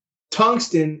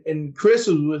tungsten, and Chris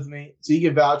was with me, so he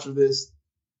can vouch for this.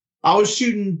 I was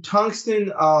shooting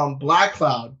tungsten black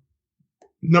cloud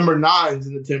number 9s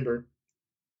in the timber.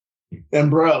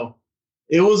 And bro,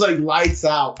 it was like lights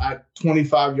out at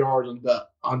 25 yards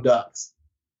on ducks.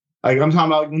 Like I'm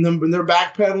talking about when they're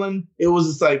backpedaling, it was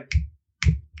just like,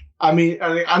 I mean,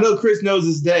 I know Chris knows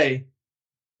this day.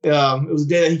 It was a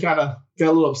day that he kind of got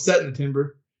a little upset in the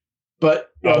timber,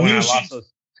 but he was shooting,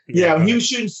 he was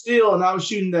shooting steel, and I was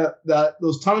shooting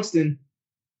those tungsten.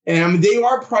 And I mean, they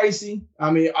are pricey. I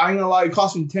mean, I ain't gonna lie, it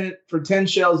cost me 10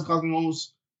 shells. It cost me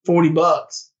almost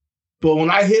 $40. But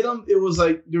when I hit them, it was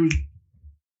like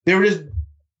they were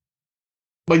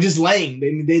just laying.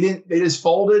 They just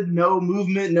folded, no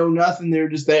movement, no nothing. They were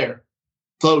just there,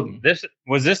 floating.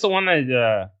 Was this the one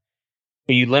that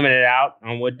you limited out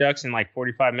on wood ducks in like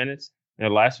 45 minutes or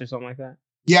less or something like that?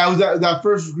 Yeah, it was that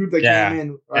first group that came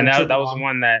in. And that was the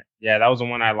one that was the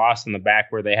one I lost in the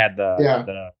back where they had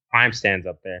the climb stands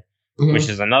up there, which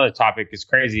is another topic. It's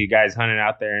crazy, you guys hunting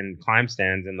out there in climb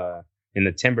stands in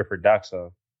the timber for ducks.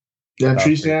 So. Yeah,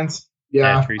 tree stands.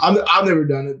 Yeah, tree stands. I've never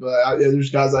done it, but there's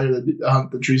guys out here that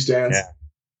hunt the tree stands. Yeah.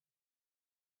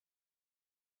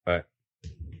 But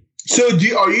so,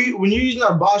 when you're using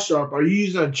our Boss Sharp, are you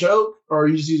using a choke or are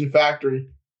you just using factory?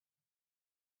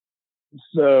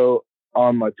 So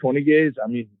on my 20 gauge,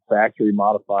 I'm using factory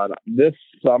modified. This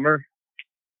summer,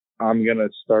 I'm gonna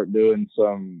start doing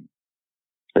some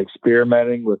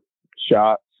experimenting with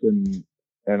shots, and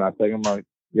I think I'm gonna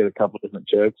get a couple different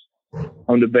chokes.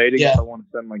 I'm debating if I want to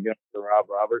send my gun to Rob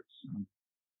Roberts.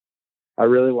 I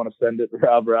really want to send it to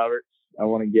Rob Roberts. I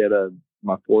want to get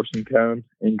my forcing cone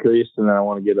increased, and then I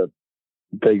want to get a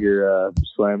bigger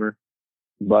slammer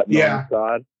button on the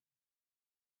side.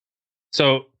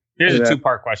 So here's a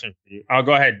 2-part question for you. Oh,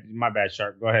 go ahead. My bad,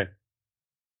 Sharp. Go ahead.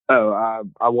 Oh,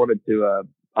 I wanted to.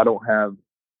 I don't have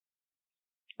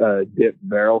a dip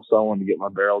barrel, so I wanted to get my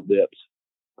barrel dips.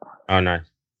 Oh, nice.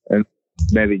 And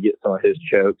maybe get some of his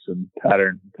chokes and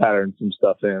pattern some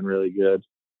stuff in really good.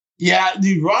 Yeah,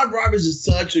 dude, Rod Roberts is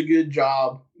such a good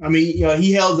job. I mean,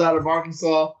 he hails out of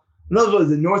Arkansas. Another one,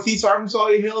 the Northeast Arkansas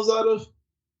he hails out of?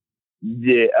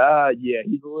 Yeah,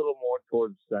 he's a little more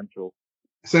towards Central.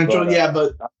 Central,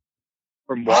 but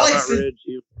from Walnut Ridge,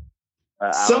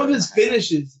 some of his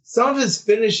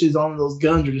finishes on those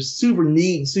guns are just super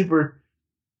neat and super.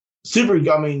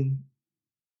 I mean,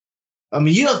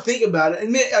 you don't think about it.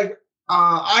 And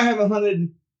I haven't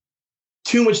hunted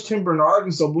too much timber in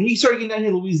Arkansas. But when you start getting down here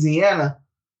in Louisiana,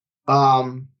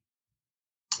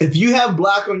 if you have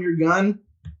black on your gun,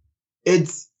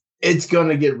 it's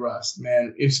gonna get rust,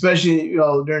 man. Especially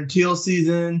during teal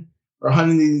season or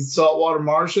hunting these saltwater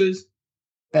marshes.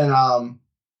 And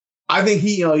I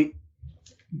think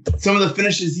some of the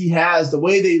finishes he has, the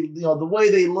way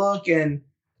they look, and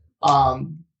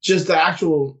just the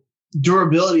actual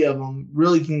durability of them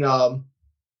really can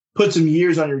put some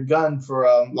years on your gun for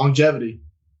longevity.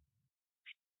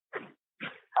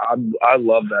 I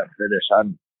love that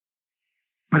finish.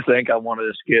 I think I want to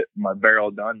just get my barrel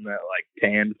done that like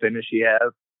tanned finish he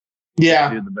has.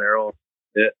 Yeah. Do the barrel.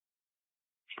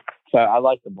 So I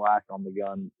like the black on the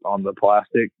gun on the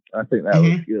plastic. I think that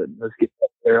looks good. Let's get that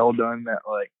barrel done that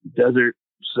like desert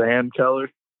sand color.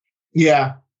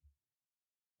 Yeah.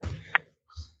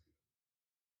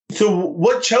 So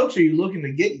what chokes are you looking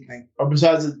to get, you think? Or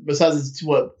besides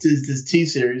this T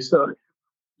series? So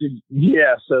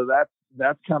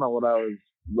that's kind of what I was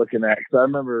looking at. Because I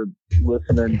remember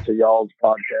listening to y'all's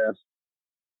podcast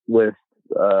with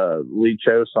Lee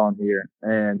Chose on here,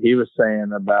 and he was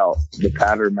saying about the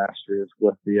pattern masters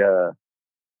with the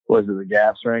the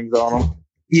gas rings on them?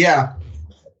 Yeah.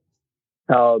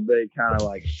 How they kind of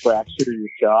like fracture your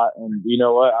shot. And you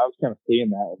know what? I was kind of seeing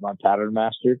that with my pattern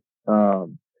master.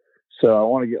 So I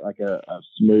want to get like a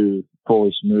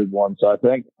fully smooth one. So I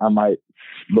think I might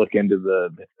look into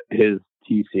his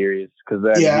T series, because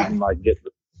then you can like get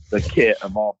the kit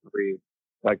of all three.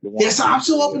 Like the one. Yeah, so I'm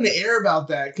still up in the air about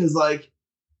that, because like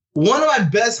one of my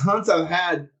best hunts I've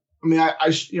had. I mean,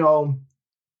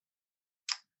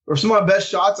 or some of my best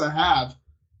shots I have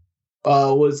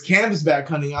was canvasback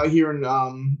hunting out here in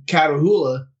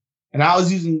Catahoula, and I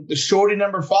was using the shorty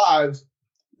number 5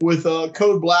 with a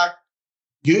code black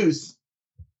goose,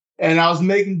 and I was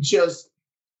making just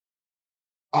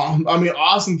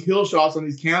awesome kill shots on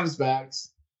these canvasbacks.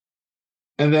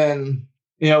 And then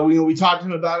we talked to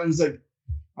him about it, and he's like,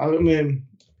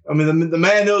 the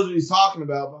man knows what he's talking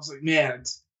about. But I was like, man,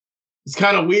 it's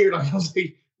kind of weird. Like, I was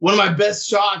like, one of my best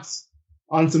shots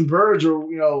on some birds,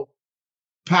 or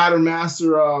pattern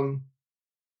master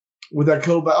with that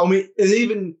code black. I mean, and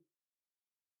even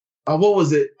what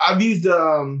was it? I've used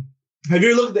have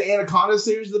you ever looked at the Anaconda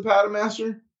series of the Pattern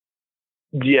Master?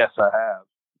 Yes, I have.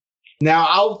 Now,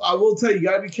 I will tell you, you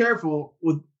got to be careful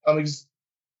with hunting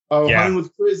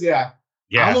with Chris. Yeah.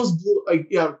 I almost blew,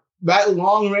 that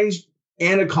long range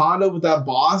Anaconda with that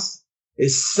boss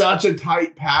is such a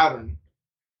tight pattern.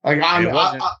 Like I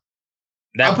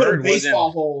put a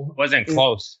baseball hole. Wasn't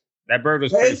close. That bird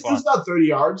was pretty far. It was about 30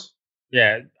 yards.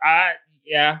 Yeah.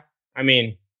 I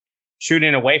mean,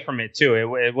 shooting away from it too.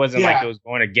 It wasn't like it was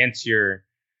going against your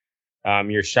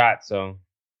shot. So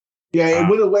it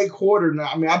went away quarter. Now,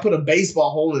 I mean, I put a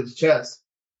baseball hole in his chest.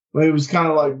 But it was kind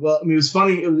of like, it was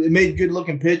funny. It made good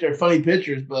looking funny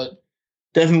pictures, but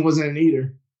definitely wasn't an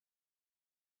eater.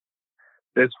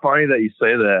 It's funny that you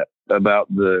say that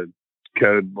about the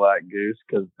code Black Goose,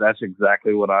 because that's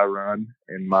exactly what I run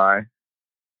in my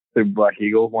Super Black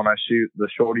Eagle when I shoot the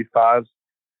shorty 5s.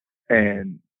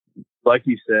 And like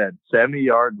you said, 70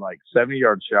 yard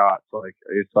shots. Like,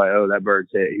 it's like, oh, that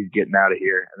bird's hit. He's getting out of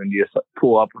here. And then you just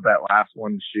pull up with that last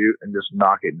one to shoot and just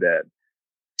knock it dead.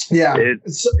 Yeah.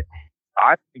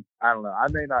 I don't know. I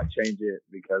may not change it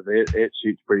because it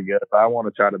shoots pretty good. If I want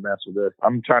to try to mess with this,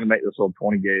 I'm trying to make this little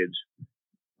 20 gauge.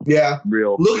 Yeah.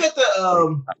 Real. Look at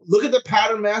the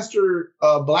Pattern Master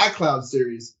Black Cloud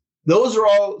series. Those are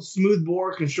all smooth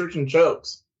bore constriction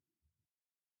chokes.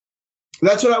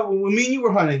 That's what when me and you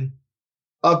were hunting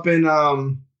up in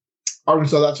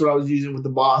Arkansas, that's what I was using with the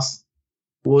boss.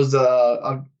 Was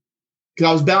because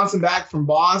I was bouncing back from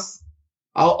boss.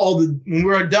 When we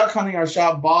were duck hunting, I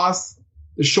shot boss,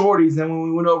 the shorties. Then when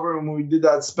we went over and when we did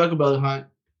that speckle belly hunt,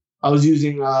 I was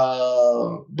using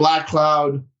Black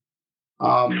Cloud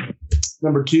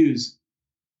number 2s.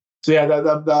 So yeah,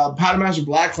 the Pattern Master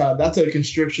Black Cloud, that's a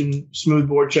constriction smooth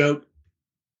bore choke.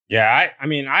 Yeah, I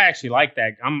mean, I actually like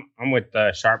that. I'm with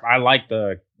Sharp. I like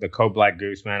the Code Black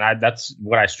Goose, man. That's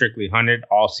what I strictly hunted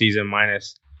all season,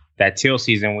 minus that teal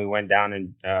season we went down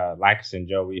in Lackison,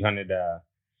 Joe. We hunted.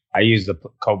 I used the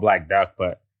Code Black Duck,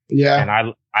 but Yeah. and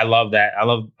I love that. I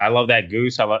love that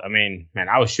goose. I mean, man,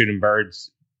 I was shooting birds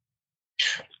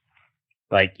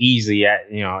like easy at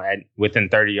within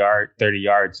 30 yards.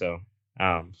 So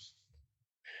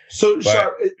So but,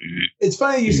 Sharp, it's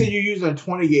funny you said you're using a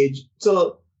 20 gauge.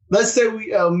 So let's say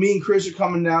me and Chris are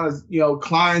coming down as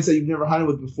clients that you've never hunted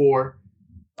with before.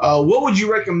 What would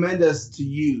you recommend us to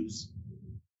use?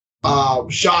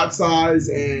 Shot size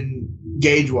and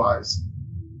gauge wise.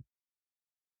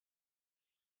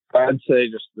 I'd say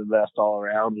just the best all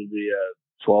around would be a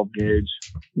 12 gauge,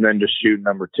 and then just shoot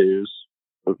number twos.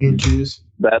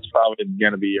 That's probably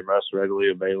going to be your most readily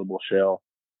available shell.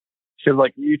 Because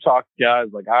like you talk to guys,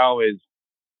 like I always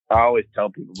tell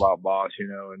people about Boss,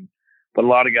 but a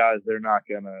lot of guys they're not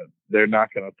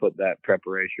gonna put that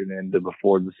preparation into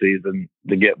before the season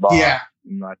to get Boss. Yeah.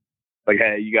 Like,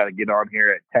 hey, you got to get on here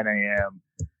at 10 a.m.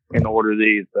 and order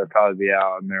these. They'll probably be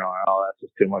out, and they're like, oh, that's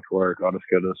just too much work. I'll just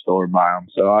go to the store and buy them.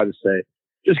 So I just say,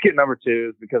 just get number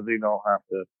twos because you don't have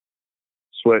to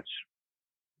switch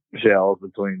shells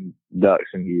between ducks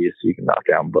and geese. You can knock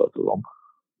down both of them.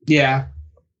 Yeah.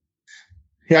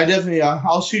 Yeah, I definitely.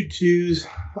 I'll shoot twos.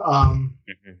 I'm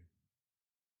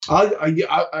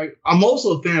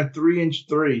also a fan of 3-inch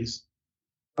threes.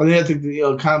 I think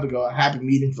that's kind of a happy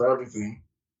medium for everything.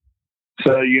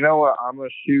 So you know what I'm gonna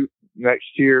shoot next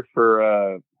year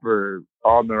for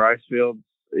on the rice fields,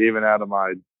 even out of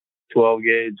my 12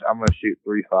 gauge, I'm gonna shoot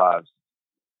 3.5s.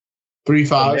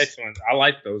 3.5s. Mixed ones. I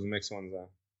like those mixed ones though.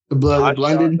 The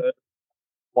blended.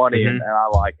 20 and I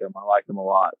like them. I like them a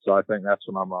lot. So I think that's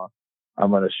what I'm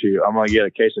gonna shoot. I'm gonna get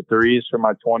a case of threes for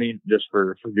my 20 just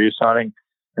for goose hunting,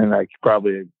 and like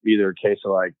probably either a case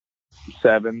of like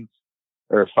 7s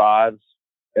or 5s,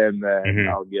 and then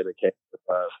I'll get a case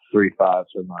of 3.5s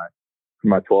for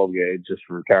my 12 gauge just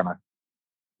for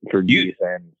geese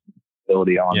and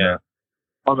ability on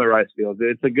the rice fields.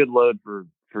 It's a good load for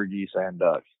geese and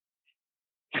ducks.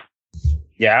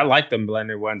 Yeah, I like them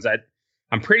blended ones.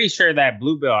 I'm pretty sure that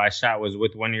bluebill I shot was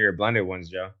with one of your blended ones,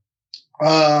 Joe.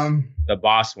 The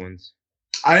Boss ones.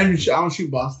 I don't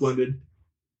shoot Boss blended.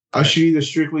 I shoot either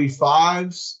strictly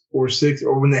 5s or 6,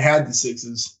 or when they had the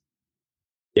 6s.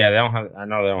 Yeah, I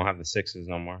know they don't have the 6s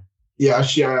no more. Yeah,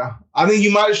 I think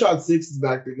you might have shot 6s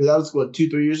back there because that was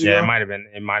 2-3 years ago. Yeah, it might have been.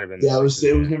 Yeah, it was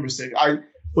number 6.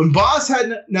 When Boss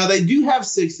had now they do have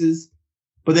 6s,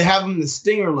 but they have them in the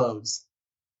stinger loads.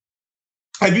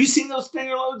 Have you seen those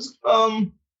stinger loads,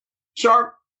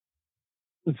 Sharp?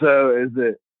 So is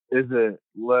it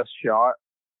less shot,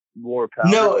 more powder?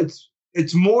 No,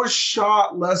 it's more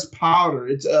shot, less powder.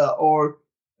 It's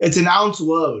an ounce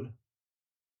load.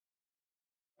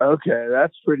 Okay,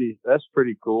 that's pretty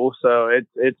cool. So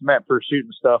it's meant for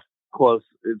shooting stuff close.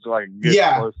 It's like good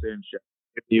close in shot.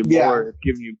 It's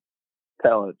giving you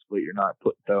pellets, but you're not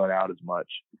throwing out as much.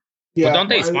 Yeah, well, don't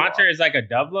they sponsor as like a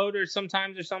dove loader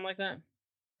sometimes or something like that?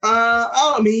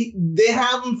 They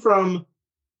have them from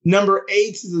number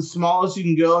 8s is the smallest you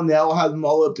can go, and they all have them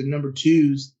all up to number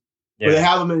 2s. Yeah. But they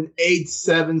have them in 8s,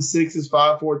 7s, 6s,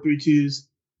 5, 4, 3, 2s.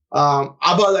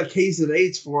 I bought that case of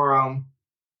 8s for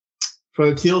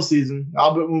the teal season.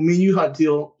 When me and you hunt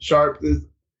teal Sharp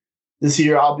this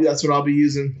year, that's what I'll be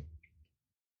using.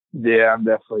 Yeah, I'm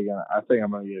definitely I think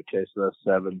I'm gonna get a case of those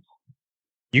 7s.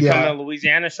 You come to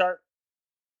Louisiana, Sharp?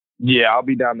 Yeah, I'll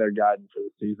be down there guiding for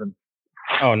the season.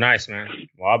 Oh, nice, man.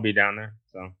 Well, I'll be down there.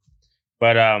 So,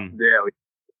 but yeah, we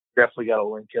definitely got to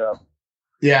link up.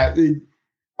 Yeah,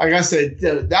 like I said,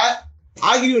 that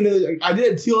I give you another. I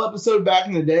did a teal episode back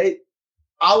in the day.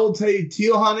 I will tell you,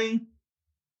 teal hunting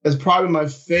is probably my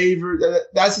favorite.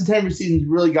 That September season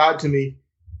really got to me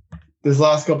this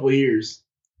last couple of years.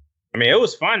 I mean, it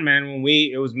was fun, man.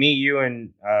 It was me, you,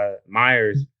 and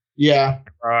Myers. Yeah.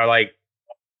 Like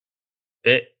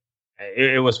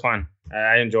it was fun.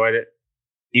 I enjoyed it.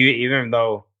 Even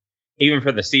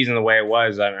for the season the way it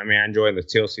was, I enjoyed the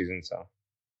teal season. So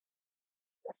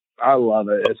I love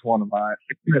it. It's one of my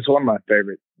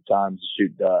favorite times to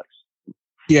shoot ducks.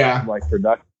 Yeah. Like for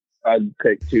duck, I'd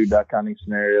pick 2 duck hunting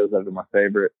scenarios as my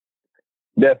favorite.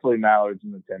 Definitely mallards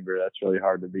in the timber. That's really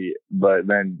hard to beat. But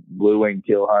then blue wing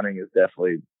teal hunting is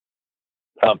definitely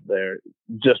up there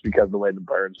just because of the way the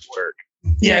birds work.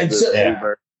 Yeah.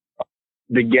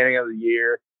 Beginning of the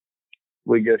year,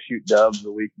 we go shoot doves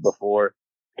the week before.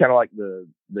 Kind of like the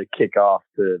kickoff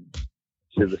to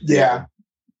the season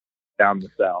down the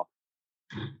south.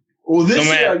 Well, this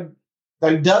year,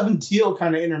 like dove and teal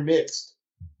kind of intermixed.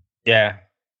 Yeah.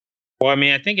 Well, I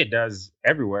mean, I think it does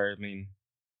everywhere. I mean,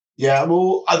 yeah.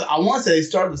 Well, I want to say they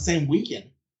started the same weekend.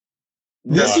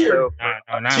 This year,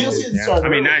 no, not in Louisiana. I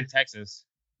mean, not in Texas.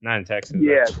 Not in Texas.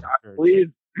 Yeah, I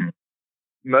believe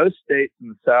most states in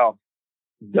the South,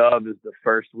 Dove is the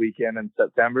first weekend in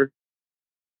September.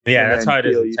 Yeah, that's how it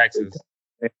is in Texas.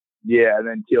 Yeah, and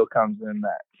then Teal comes in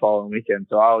that following weekend.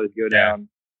 So I always go down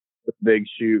the big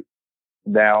shoot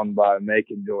down by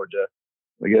Macon, Georgia.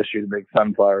 We go shoot a big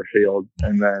sunflower field,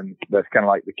 and then that's kind of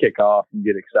like the kickoff and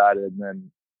get excited, and then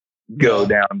go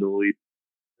down to Louisiana,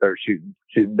 start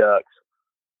shooting ducks.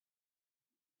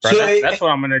 So that's what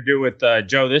I'm going to do with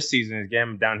Joe this season is get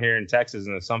him down here in Texas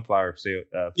in the sunflower field.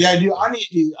 Yeah, dude, I need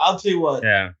to. I'll tell you what.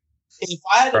 Yeah. If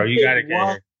I had to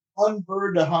pick one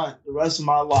bird to hunt the rest of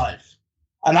my life,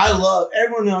 and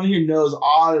everyone on here knows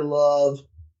I love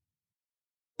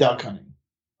duck hunting.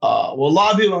 Well, a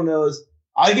lot of people don't know is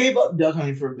I gave up duck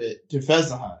hunting for a bit to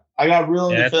pheasant hunt. I got real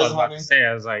into pheasant hunting.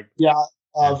 I was like,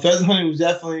 pheasant hunting was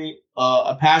definitely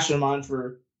a passion of mine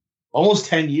for almost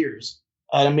 10 years.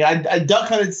 I mean, I duck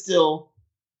hunted still,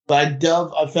 but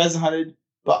I pheasant hunted.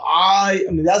 But I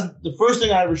mean, that's the first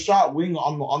thing I ever shot wing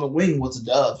on the wing was a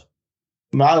dove.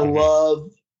 I mean, I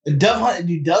love dove hunting.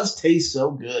 Dude, doves taste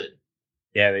so good.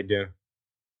 Yeah, they do.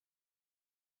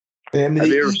 I mean,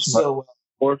 they eat so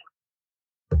well.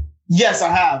 Yes,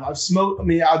 I have. I've smoked. I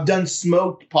mean, I've done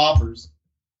smoked poppers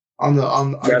on a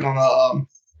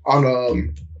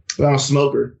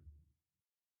smoker.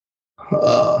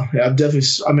 Yeah, I've definitely.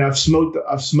 I mean, I've smoked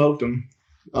them.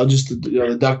 Just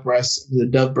the duck breast, the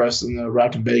dove breast, and the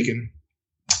rack and bacon.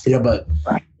 Yeah, but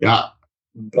yeah,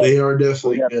 they are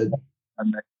definitely good. I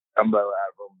made gumbo out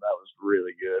of them. That was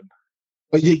really good.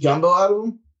 Oh, you get gumbo out of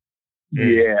them?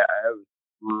 Yeah, it was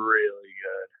really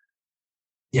good.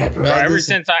 Yeah, bro. Ever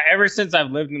since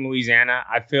I've lived in Louisiana,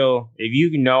 I feel if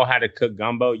you know how to cook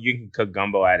gumbo, you can cook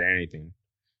gumbo out of anything.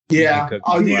 Yeah, you can cook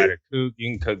gumbo out of cook.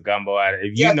 You can cook gumbo out of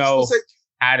if you know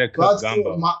how to cook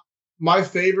gumbo. My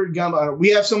favorite gumbo.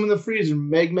 We have some in the freezer.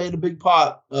 Meg made a big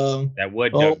pot. That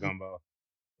wood duck gumbo.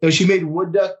 No, she made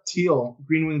wood duck teal,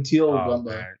 green wing teal gumbo.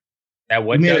 Man. That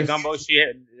wood duck gumbo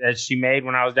she made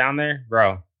when I was down there,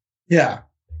 bro. Yeah,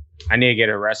 I need to get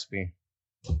her recipe.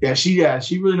 Yeah, she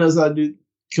really knows how to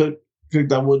cook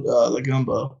that wood the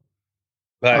gumbo.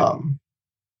 But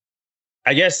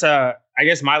I guess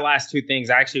my last two things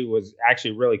was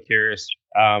really curious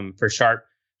for Sharp.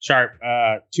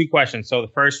 Two questions. So the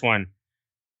first one,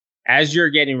 as you're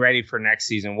getting ready for next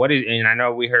season, and I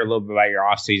know we heard a little bit about your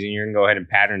off season. You're gonna go ahead and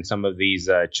pattern some of these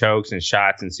chokes and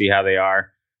shots and see how they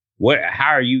are.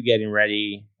 How are you getting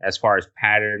ready as far as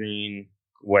patterning,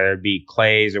 whether it be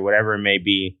clays or whatever it may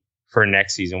be for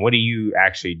next season? What do you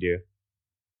actually do?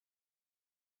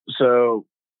 So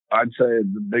I'd say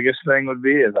the biggest thing would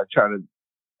be is I try to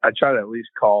at least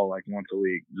call like once a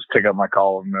week. Just pick up my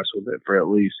call and mess with it for at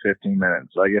least 15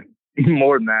 minutes. Like if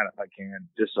more than that if I can,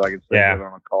 just so I can stay good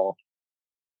on a call.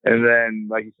 And then,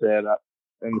 like you said,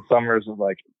 in the summers of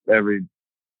like every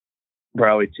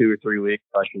probably 2 or 3 weeks,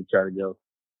 I can try to go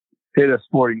hit a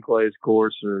sporting clays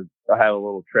course, or I have a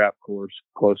little trap course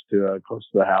close to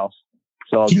the house.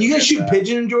 So can you guys shoot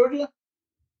pigeon in Georgia?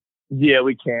 Yeah,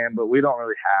 we can, but we don't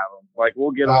really have them. Like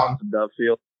we'll get them on some dove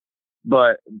field.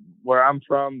 But where I'm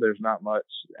from, there's not much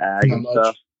ag and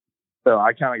stuff. So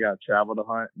I kind of got to travel to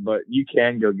hunt. But you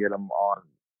can go get them on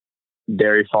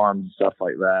dairy farms and stuff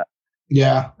like that.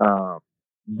 Yeah.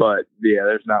 But yeah,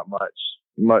 there's not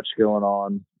much going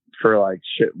on for like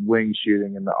wing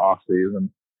shooting in the off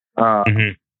season.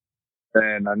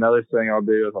 And another thing I'll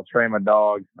do is I'll train my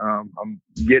dog. I'm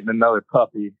getting another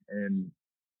puppy in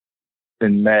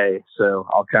May, so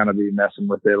I'll kind of be messing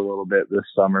with it a little bit this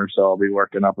summer. So I'll be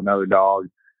working up another dog,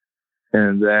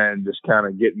 and then just kind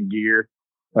of getting gear,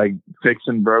 like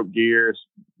fixing broke gears,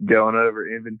 going over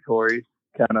inventory,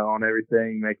 kind of on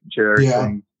everything, making sure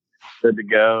everything's good to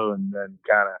go, and then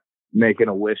kind of making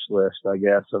a wish list, I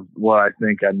guess, of what I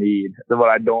think I need, what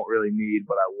I don't really need,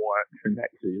 but I want for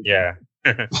next season. Yeah.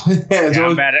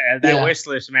 I'm bad at that wish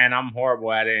list, man. I'm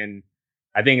horrible at it. And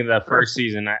I think in the first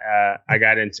season, I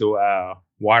got into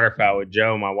waterfowl with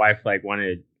Joe. My wife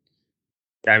wanted.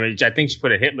 I mean, I think she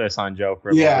put a hit list on Joe for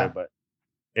a little bit, but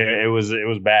it was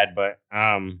bad. But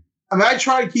I mean, I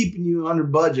tried keeping you under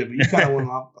budget, but you kind of went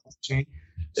off the chain.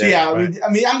 So I mean,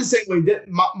 I'm just saying,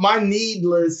 my need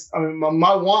list. I mean,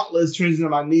 my want list turns into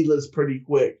my need list pretty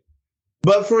quick.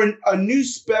 But for a new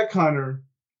spec hunter,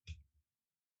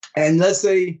 and let's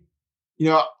say,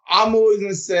 I'm always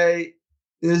gonna say,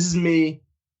 this is me.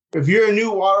 If you're a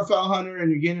new waterfowl hunter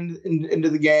and you're getting into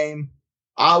the game,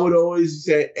 I would always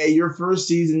say, hey, your first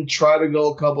season, try to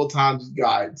go a couple times with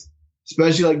guides.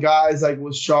 especially like guys like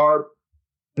with Sharp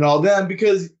and all them,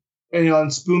 because in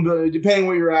spoonbill, depending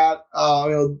where you're at, I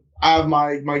have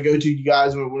my go-to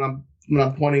guys when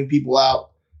I'm pointing people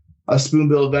out.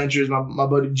 Spoonbill Adventures, my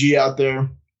buddy G out there.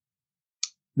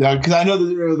 Yeah, because I know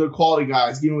that they're quality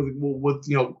guys, even with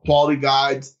quality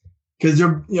guides, because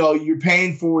they're you're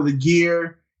paying for the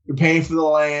gear, you're paying for the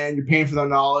land, you're paying for the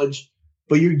knowledge,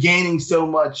 but you're gaining so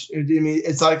much. I mean,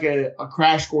 it's like a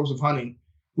crash course of hunting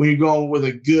when you're going with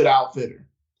a good outfitter.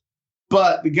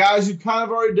 But the guys who kind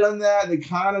of already done that, they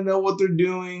kind of know what they're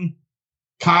doing.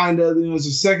 Kind of, it's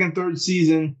a second, third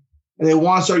season, and they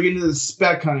want to start getting into the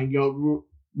spec hunting.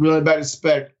 Really back to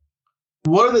spec.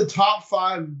 What are the top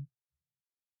 5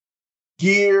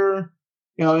 gear?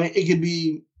 It could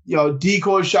be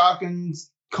decoy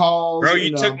shotguns, calls. Bro,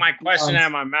 you took my question out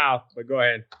of my mouth, but go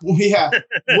ahead. Yeah.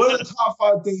 What are the top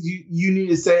 5 things you need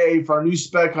to say for a new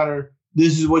spec hunter?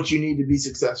 This is what you need to be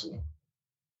successful.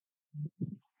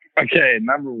 Okay,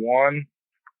 number 1,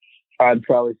 I'd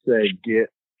probably say get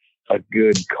a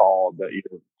good call that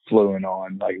you're fluent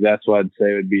on. Like that's what I'd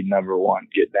say would be number 1.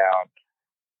 Get down.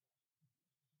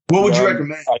 What would you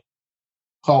recommend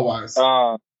call wise?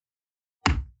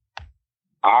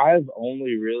 I've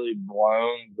only really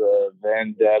blown the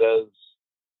Vendettas,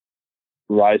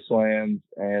 Ricelands,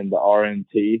 and the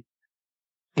RNT.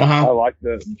 I like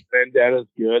the Vendetta's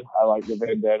good. I like the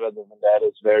Vendetta. The Vendetta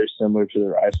is very similar to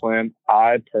the Riceland.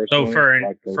 I personally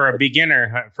for a beginner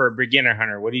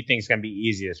hunter, what do you think is going to be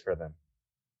easiest for them?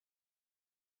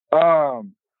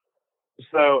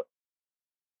 So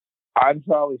I'd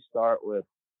probably start with,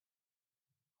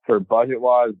 for budget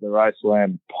wise, the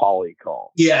Riceland poly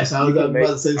call. Yes, I was about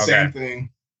to say the same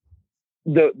thing.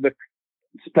 The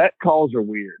spec calls are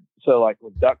weird. So like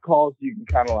with duck calls, you can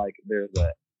kind of like there's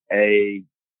a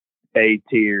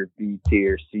tier, B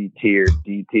tier, C tier,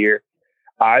 D tier.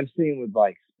 I've seen with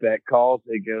like spec calls,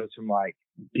 it goes from like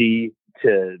D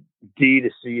to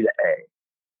C to A.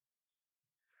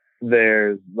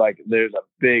 There's a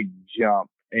big jump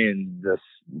in the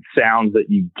sounds that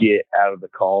you get out of the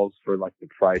calls for like the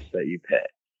price that you pay.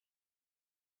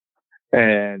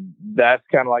 And that's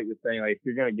kind of like the thing, like if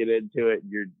you're going to get into it,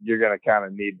 you're going to kind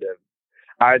of need to,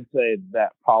 I'd say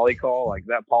that poly call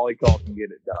can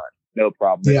get it done. No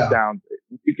problem. Yeah.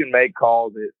 You can make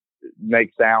calls, it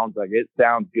makes sounds, like it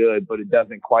sounds good, but it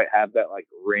doesn't quite have that like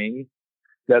ring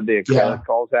that the acrylic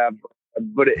calls have,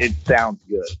 but it sounds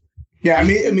good. Yeah, I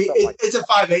mean, it's a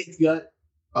 5/8 gut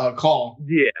call.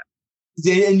 Yeah,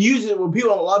 and use it when a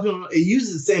lot of people, it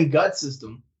uses the same gut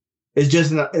system. It's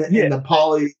just in the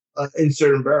poly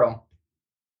insert and barrel.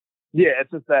 Yeah,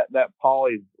 it's just that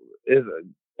poly is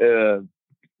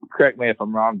correct me if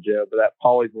I'm wrong, Joe, but that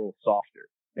poly's a little softer.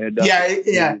 And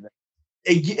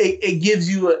it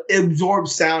gives you it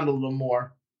absorbs sound a little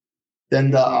more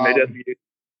than the it doesn't use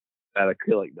that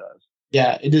acrylic does.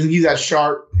 Yeah, it doesn't use that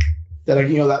sharp that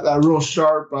real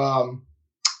sharp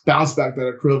bounce back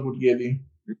that acrylic would give you.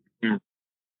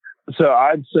 So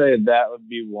I'd say that would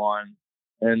be 1,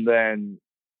 and then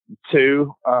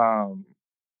 2,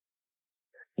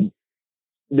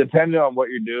 depending on what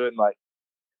you're doing, like,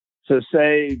 so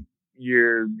say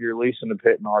you're leasing a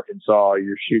pit in Arkansas,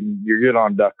 you're good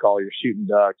on duck call, you're shooting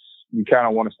ducks, you kind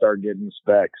of want to start getting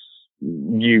specs.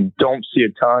 You don't see a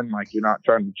ton, like you're not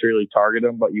trying to truly target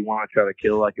them, but you want to try to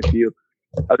kill like a few.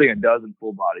 I think a dozen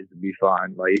full bodies would be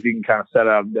fine. Like if you can kind of set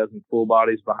out a dozen full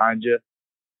bodies behind you,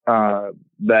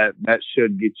 that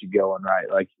should get you going right.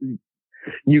 Like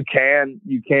you can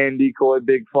decoy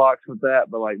big flocks with that,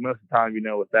 but like most of the time,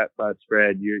 with that size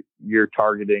spread, you're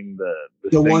targeting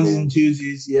the ones and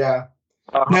twosies. Yeah.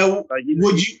 Now, like,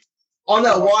 would you on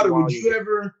that water?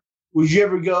 Would you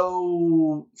ever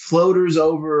go floaters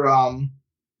over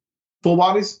full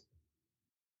bodies?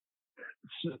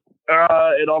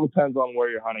 It all depends on where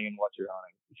you're hunting and what you're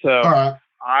hunting. So all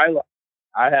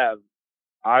right.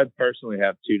 I personally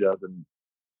have 2 dozen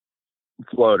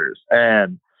floaters,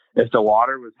 and if the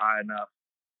water was high enough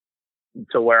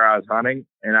to where I was hunting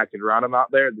and I could run them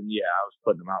out there, then yeah, I was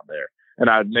putting them out there, and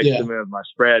I'd mix them in with my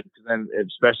spread. Because then,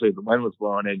 especially if the wind was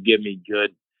blowing, it gave me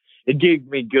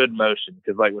good motion.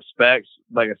 Because like with specs,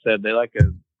 like I said, there's like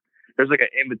an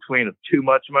in between of too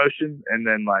much motion and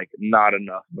then like not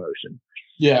enough motion.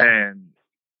 Yeah.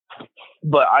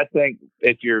 But I think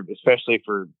if you're, especially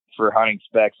for hunting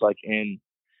specs, like in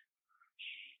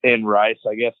rice,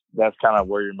 I guess that's kind of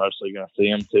where you're mostly going to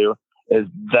see them too, is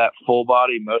that full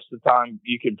body. Most of the time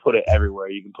you can put it everywhere.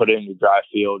 You can put it in your dry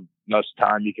field. Most of the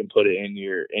time you can put it in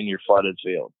your flooded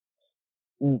field,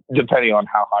 depending on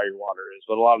how high your water is.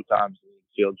 But a lot of times in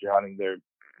the fields you're hunting,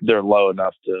 they're low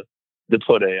enough to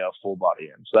put a full body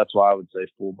in. So that's why I would say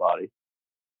full body.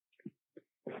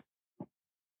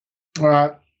 All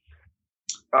right.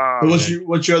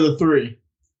 What's your other three?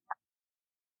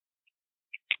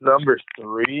 Number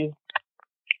three,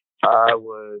 I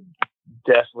would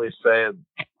definitely say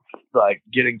like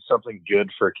getting something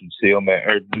good for concealment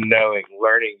or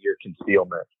learning your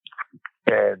concealment.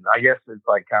 And I guess it's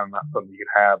like kind of not something you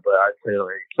can have, but I'd say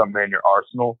like something in your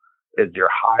arsenal is your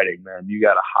hiding, man. You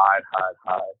got to hide.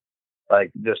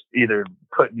 Like just either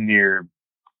putting your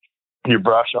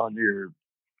brush on your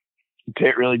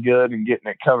pit really good and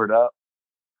getting it covered up.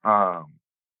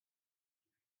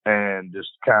 And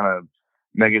just kind of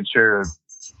making sure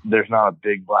there's not a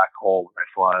big black hole when they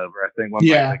fly over. I think when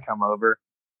they come over,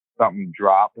 something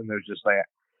drop and there's just like,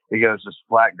 it goes just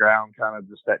flat ground, kind of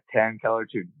just that tan color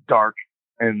to dark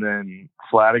and then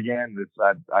flat again.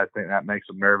 I think that makes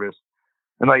them nervous.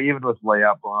 And like even with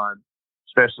layout blind,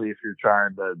 especially if you're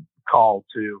trying to call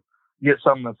to get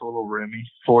something that's a little roomy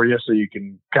for you so you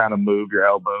can kind of move your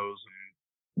elbows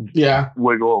and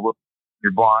wiggle a little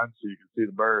your blind so you can see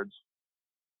the birds.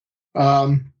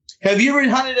 Have you ever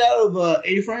hunted out of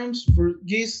A-frames for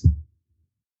geese?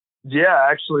 Yeah,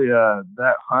 actually,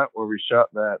 that hunt where we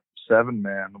shot that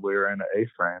 7-man, we were in an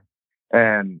A-frame,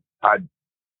 and I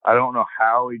don't know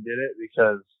how we did it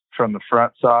because from the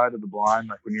front side of the blind,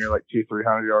 like when you're like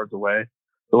 200-300 yards away,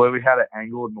 the way we had it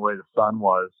angled and the way the sun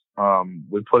was,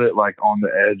 we put it like on the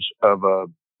edge of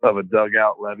a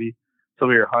dugout levee. So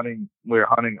we were hunting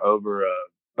over a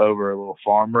little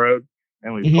farm road,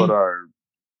 and we put our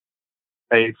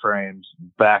A-frames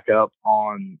back up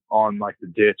on like the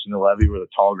ditch and the levee where the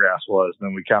tall grass was. And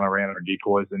then we kind of ran our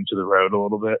decoys into the road a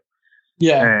little bit.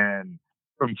 Yeah. And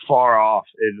from far off,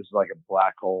 it was like a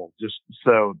black hole. Just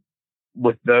so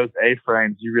with those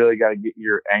A-frames, you really got to get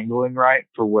your angling right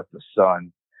for with the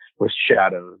sun, with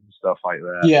shadows and stuff like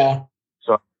that. Yeah.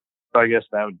 So I guess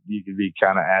you could be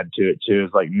kind of add to it too.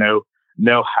 Is like know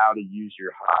how to use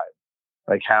your hide,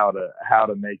 like how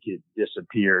to make it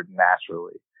disappear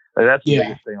naturally. Like that's the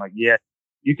biggest thing. Like,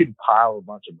 you can pile a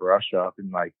bunch of brush up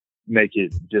and like make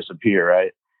it disappear,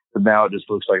 right? But now it just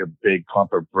looks like a big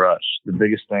clump of brush. The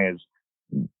biggest thing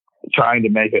is trying to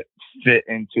make it fit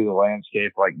into the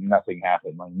landscape like nothing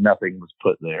happened, like nothing was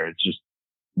put there. It just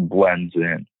blends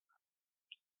in.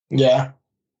 Yeah.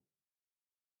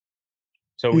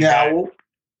 So we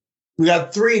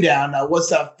got 3 down now. What's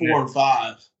that 4 and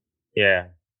 5? Yeah.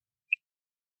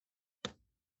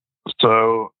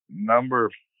 So number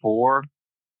 4.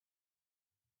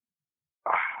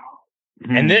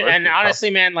 And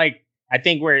honestly, man, like I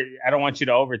think I don't want you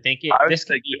to overthink it. This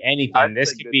could be anything.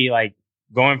 This could be like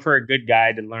going for a good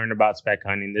guide to learn about speck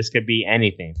hunting. This could be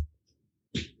anything.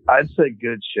 I'd say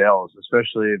good shells,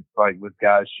 especially like with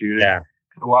guys shooting. Yeah.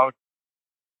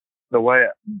 The way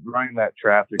running that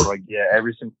traffic, like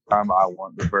every single time I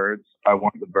want the birds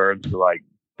to like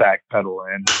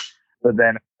backpedal in, but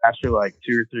then after like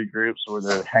 2 or 3 groups where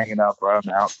they're hanging up right on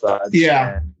the outside,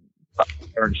 and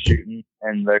start shooting,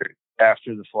 and they're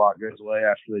after the flock goes away,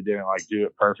 after they didn't like do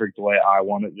it perfect the way I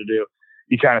want it to do,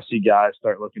 you kind of see guys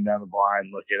start looking down the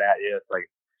blind, looking at you. It's like,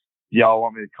 y'all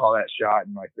want me to call that shot?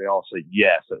 And like they all say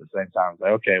yes at the same time. It's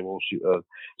like, okay, we'll shoot those.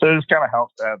 So it just kind of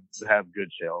helps to have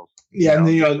good shells. Yeah, and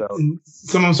then and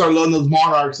some of them start loading those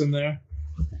monarchs in there.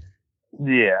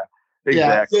 Yeah,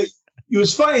 exactly. Yeah, it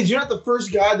was funny. You're not the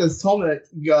first guy that's told me that.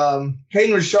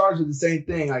 Hayden Richards did the same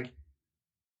thing. Like,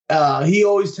 he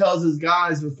always tells his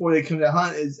guys before they come to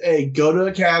hunt is, hey, go to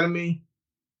academy,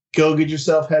 go get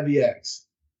yourself heavy X.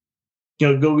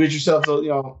 Go get yourself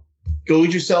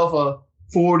a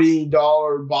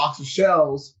 $40 box of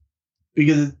shells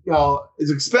because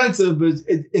it's expensive, but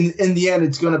in the end,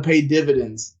 it's going to pay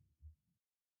dividends.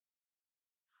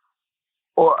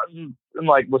 Well, and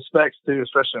like with specs too,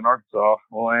 especially in Arkansas,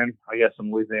 and I guess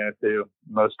in Louisiana too,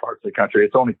 most parts of the country,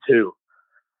 it's only 2.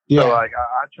 Yeah. So like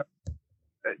I try,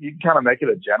 you can kind of make it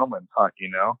a gentleman's hunt,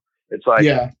 It's like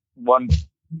one.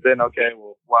 Then okay,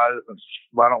 well, why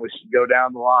don't we go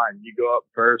down the line? You go up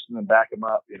first and then back him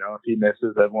up. If he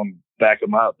misses, everyone back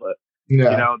him up. But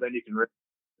then you can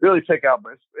really pick out.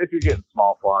 But if you're getting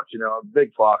small flocks,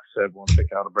 big flocks, everyone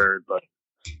pick out a bird. But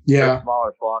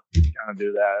smaller flocks, you can kind of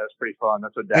do that. That's pretty fun.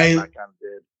 That's what Dad and I kind of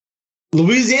did.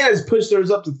 Louisiana's pushed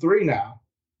theirs up to 3 now.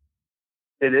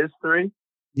 It is 3.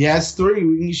 Yeah, it's 3.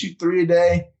 We can shoot 3 a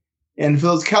day. And for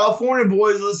those California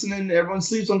boys listening, everyone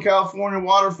sleeps on California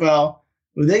waterfowl.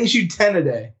 Well, they can shoot 10 a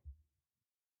day.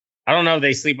 I don't know if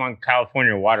they sleep on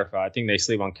California waterfowl. I think they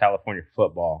sleep on California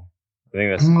football. I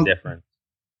think that's different.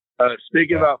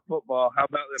 Speaking about football, how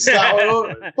about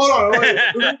them? Hold on.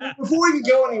 Before we can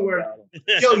go anywhere,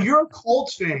 you're a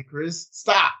Colts fan, Chris.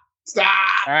 Stop. All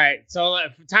right. So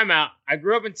time out. I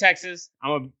grew up in Texas.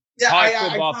 I'm college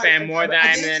football fan more than I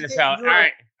am the NFL. All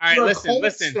right.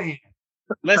 Listen.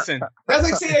 Listen. That's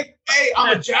like saying, hey,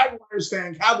 I'm a Jaguars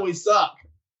fan. Cowboys suck.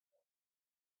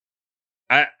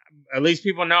 At least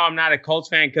people know I'm not a Colts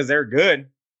fan because they're good.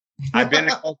 I've been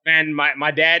a Colts fan.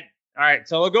 My dad. All right.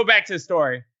 So we'll go back to the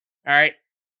story. All right.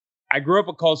 I grew up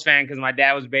a Colts fan because my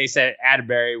dad was based at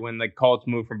Atterbury when the Colts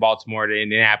moved from Baltimore to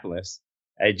Indianapolis.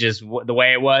 It just the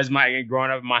way it was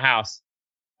growing up in my house.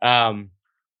 But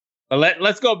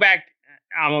let's go back.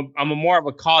 I'm a more of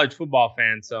a college football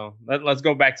fan, so let's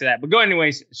go back to that. But go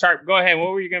anyways, Sharp. Go ahead.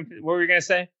 What were you gonna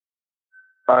say?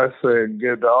 I said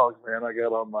good dogs, man. I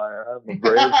got on I'm a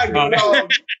Braves.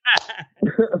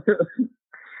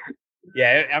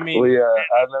 Yeah, I mean,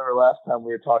 I remember last time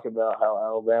we were talking about how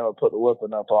Alabama put the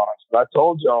whipping up on us. But I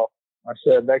told y'all, I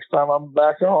said next time I'm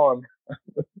back on.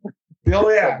 Oh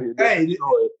yeah, hey,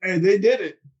 they did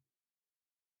it.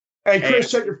 Hey, Chris,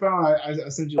 check your phone. I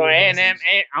sent you. So A&M,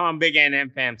 I'm a big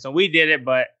A&M fan, so we did it,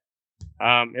 but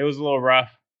it was a little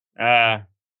rough. Come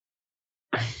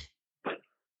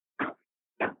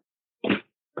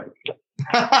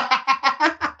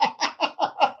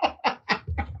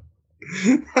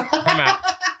out.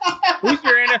 Who's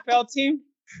your NFL team?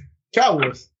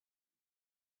 Cowboys.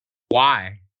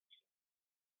 Why?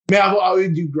 Man, I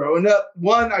would do growing up.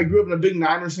 One, I grew up in a big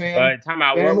Niners fan. But time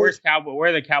out. Where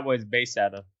are the Cowboys based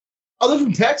out of? Oh, they're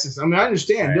from Texas. I mean, I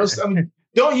understand. Right.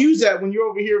 Don't use that when you're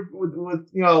over here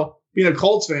with being a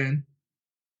Colts fan.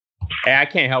 Hey, I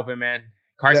can't help it, man.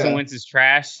 Carson Wentz is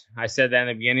trash. I said that in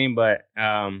the beginning, but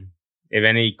if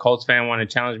any Colts fan want to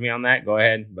challenge me on that, go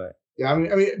ahead. But yeah, I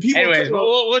mean, people. Anyways,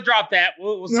 we'll drop that.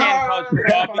 We'll stay in college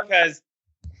football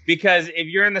because if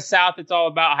you're in the South, it's all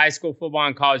about high school football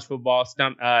and college football.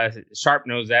 Sharp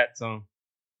knows that, so.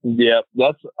 Yep,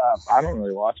 that's. I don't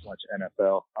really watch much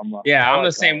NFL. I'm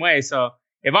the same way. So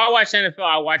if I watch NFL,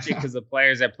 I watch it because of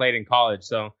players that played in college.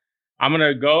 So I'm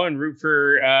gonna go and root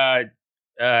for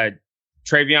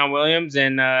Travion Williams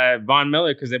and Von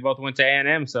Miller because they both went to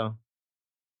A&M. So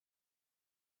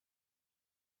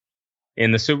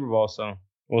in the Super Bowl, so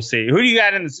we'll see. Who do you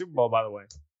got in the Super Bowl, by the way?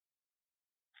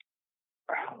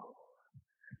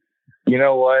 You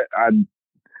know what?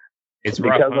 It's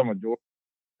because rough, I'm a Georgia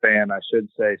fan. I should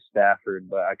say Stafford,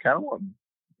 but I kind of want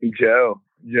Joe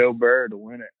Burrow to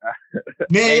win it.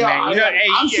 Man,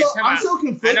 I'm so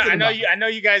conflicted. I know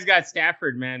you guys got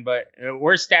Stafford, man, but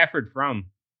where's Stafford from?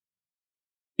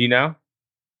 Do you know?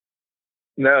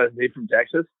 No, is he from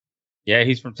Texas? Yeah,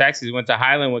 he's from Texas. He went to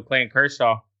Highland with Clayton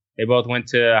Kershaw. They both went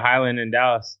to Highland in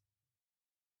Dallas.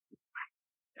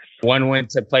 One went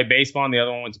to play baseball, and the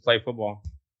other one went to play football.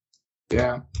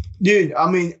 Yeah, dude. I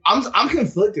mean, I'm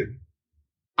conflicted.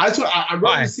 I'd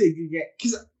rather see it again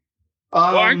because.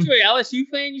 Aren't you an LSU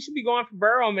fan? You should be going for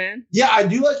Burrow, man. Yeah, I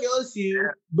do like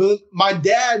LSU, but my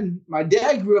dad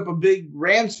grew up a big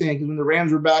Rams fan because when the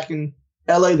Rams were back in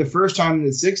LA the first time in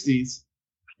the '60s.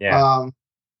 Yeah.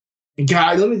 And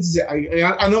God, let me just say,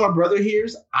 I know my brother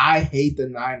hears. I hate the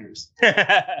Niners.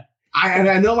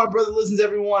 I know my brother listens to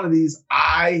every one of these.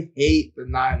 I hate the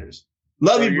Niners.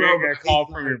 Love you, bro. You're gonna call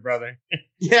from your brother.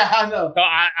 Yeah, I know. So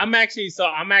I'm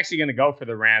actually gonna go for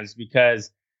the Rams because,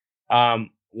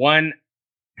 one,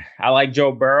 I like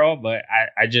Joe Burrow, but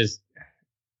I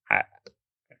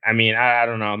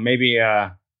don't know. Maybe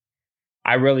I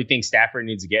really think Stafford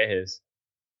needs to get his.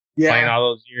 Yeah. Playing all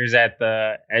those years at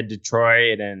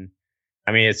Detroit, and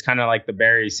I mean it's kind of like the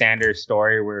Barry Sanders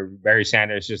story where Barry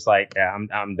Sanders just like, yeah,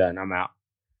 I'm done, I'm out.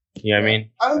 You know what I mean?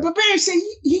 But Barry said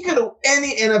he could have,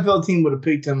 any NFL team would have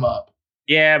picked him up.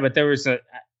 Yeah, but there was at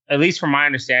least from my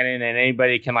understanding, and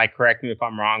anybody can like correct me if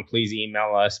I'm wrong, please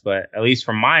email us. But at least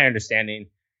from my understanding,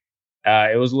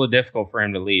 it was a little difficult for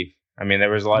him to leave. I mean, there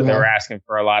was a lot. They were asking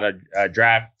for a lot of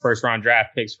first round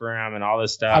draft picks for him and all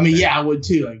this stuff. I mean, I would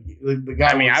too. Like, the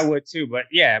guy. I would too. But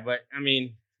I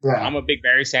mean, I'm a big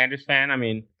Barry Sanders fan. I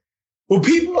mean, well,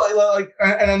 people like,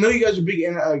 and I know you guys are big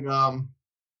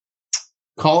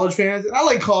college fans, and I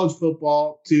like college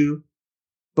football too.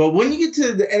 But when you get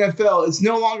to the NFL, it's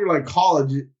no longer like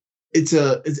college. It's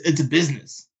a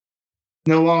business.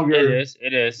 No longer.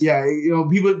 It is. Yeah,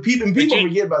 people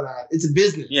forget about that. It's a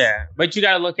business. Yeah, but you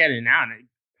got to look at it now.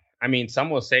 I mean,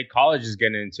 some will say college is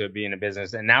getting into being a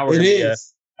business, and now we're going to be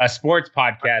a sports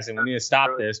podcast, and we need to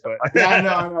stop this. But yeah, I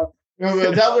know. That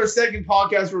was our second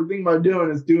podcast we're thinking about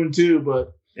doing too,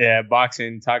 but. Yeah,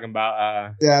 boxing, talking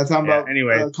about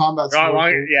anyway, combat sports.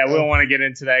 We don't want to get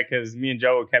into that because me and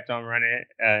Joe kept on running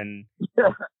it,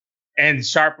 and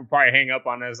Sharp would probably hang up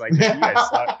on us like, you guys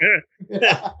suck.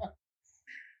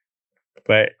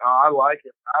 But I like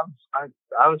it.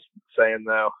 I was saying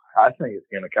though, I think it's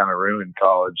going to kind of ruin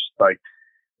college. Like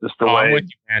Just the I'm way with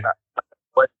you, man.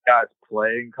 what guys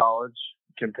play in college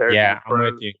compared to the I'm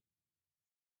pros. with you.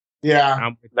 Yeah.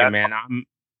 I'm with you, man.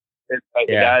 It's like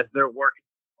the guys, they're working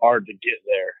hard to get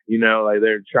there. You know, like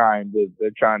they're trying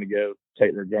to go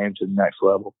take their game to the next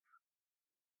level.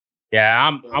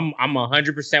 Yeah, I'm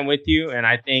 100% with you, and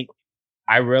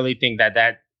I really think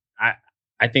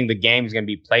I think the game's gonna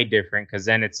be played different because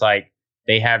then it's like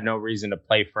they have no reason to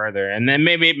play further, and then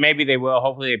maybe they will.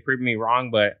 Hopefully, they prove me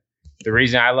wrong. But the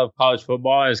reason I love college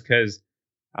football is because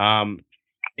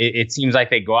it seems like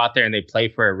they go out there and they play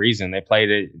for a reason. They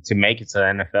play to make it to the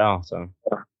NFL. So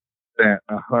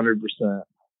 100%.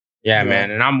 Yeah,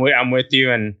 man, and I'm with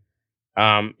you, and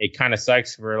it kind of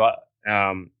sucks for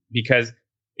because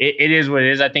it is what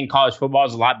it is. I think college football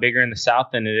is a lot bigger in the South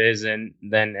than it is than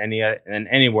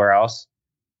anywhere else.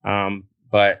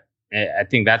 But I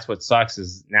think that's what sucks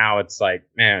is now it's like,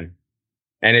 man,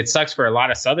 and it sucks for a lot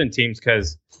of Southern teams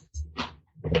because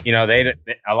you know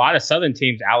a lot of Southern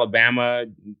teams, Alabama,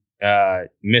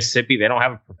 Mississippi, they don't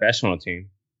have a professional team.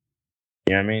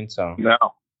 You know what I mean? So no.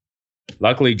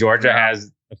 Luckily, Georgia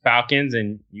has the Falcons,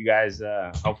 and you guys,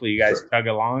 hopefully, you guys tug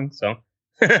along. So,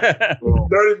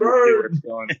 Dirty Bird.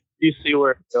 You see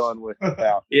where it's going with the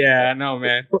Falcons. Yeah, I know,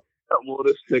 man. We'll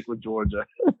just stick with Georgia.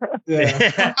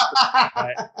 Yeah.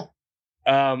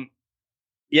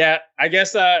 Yeah, I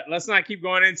guess let's not keep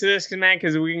going into this, man,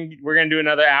 because we're gonna do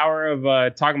another hour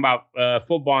of talking about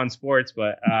football and sports.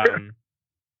 But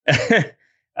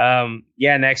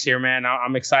yeah, next year, man,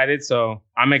 I'm excited. So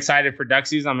I'm excited for duck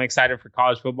season. I'm excited for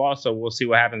college football. So we'll see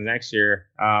what happens next year.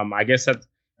 I guess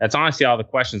that's honestly all the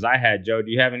questions I had. Joe,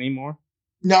 do you have any more?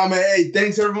 No, man. Hey,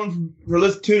 thanks everyone for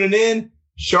tuning in.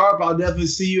 Sharp, I'll definitely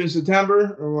see you in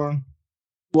September. Or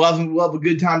we'll have a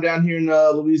good time down here in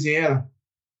Louisiana.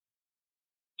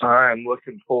 I'm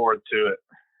looking forward to it.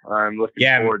 I'm looking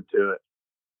forward to it.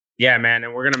 Yeah, man,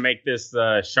 and we're gonna make this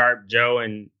Sharp Joe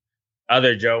and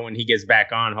other Joe when he gets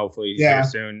back on, hopefully here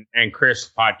soon, and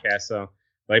Chris podcast. So,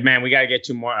 like, man, we got to get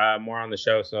you more on the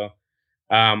show. So,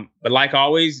 but like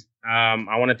always, I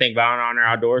want to thank Valiant Honor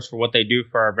Outdoors for what they do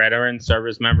for our veterans,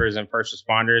 service members, and first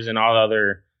responders, and all the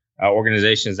other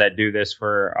organizations that do this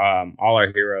for all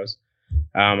our heroes.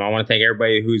 I want to thank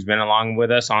everybody who's been along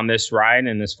with us on this ride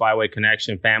and this Flyway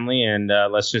Connection family, and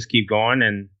let's just keep going.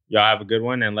 And y'all have a good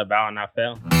one, and let Valiant not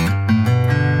fail.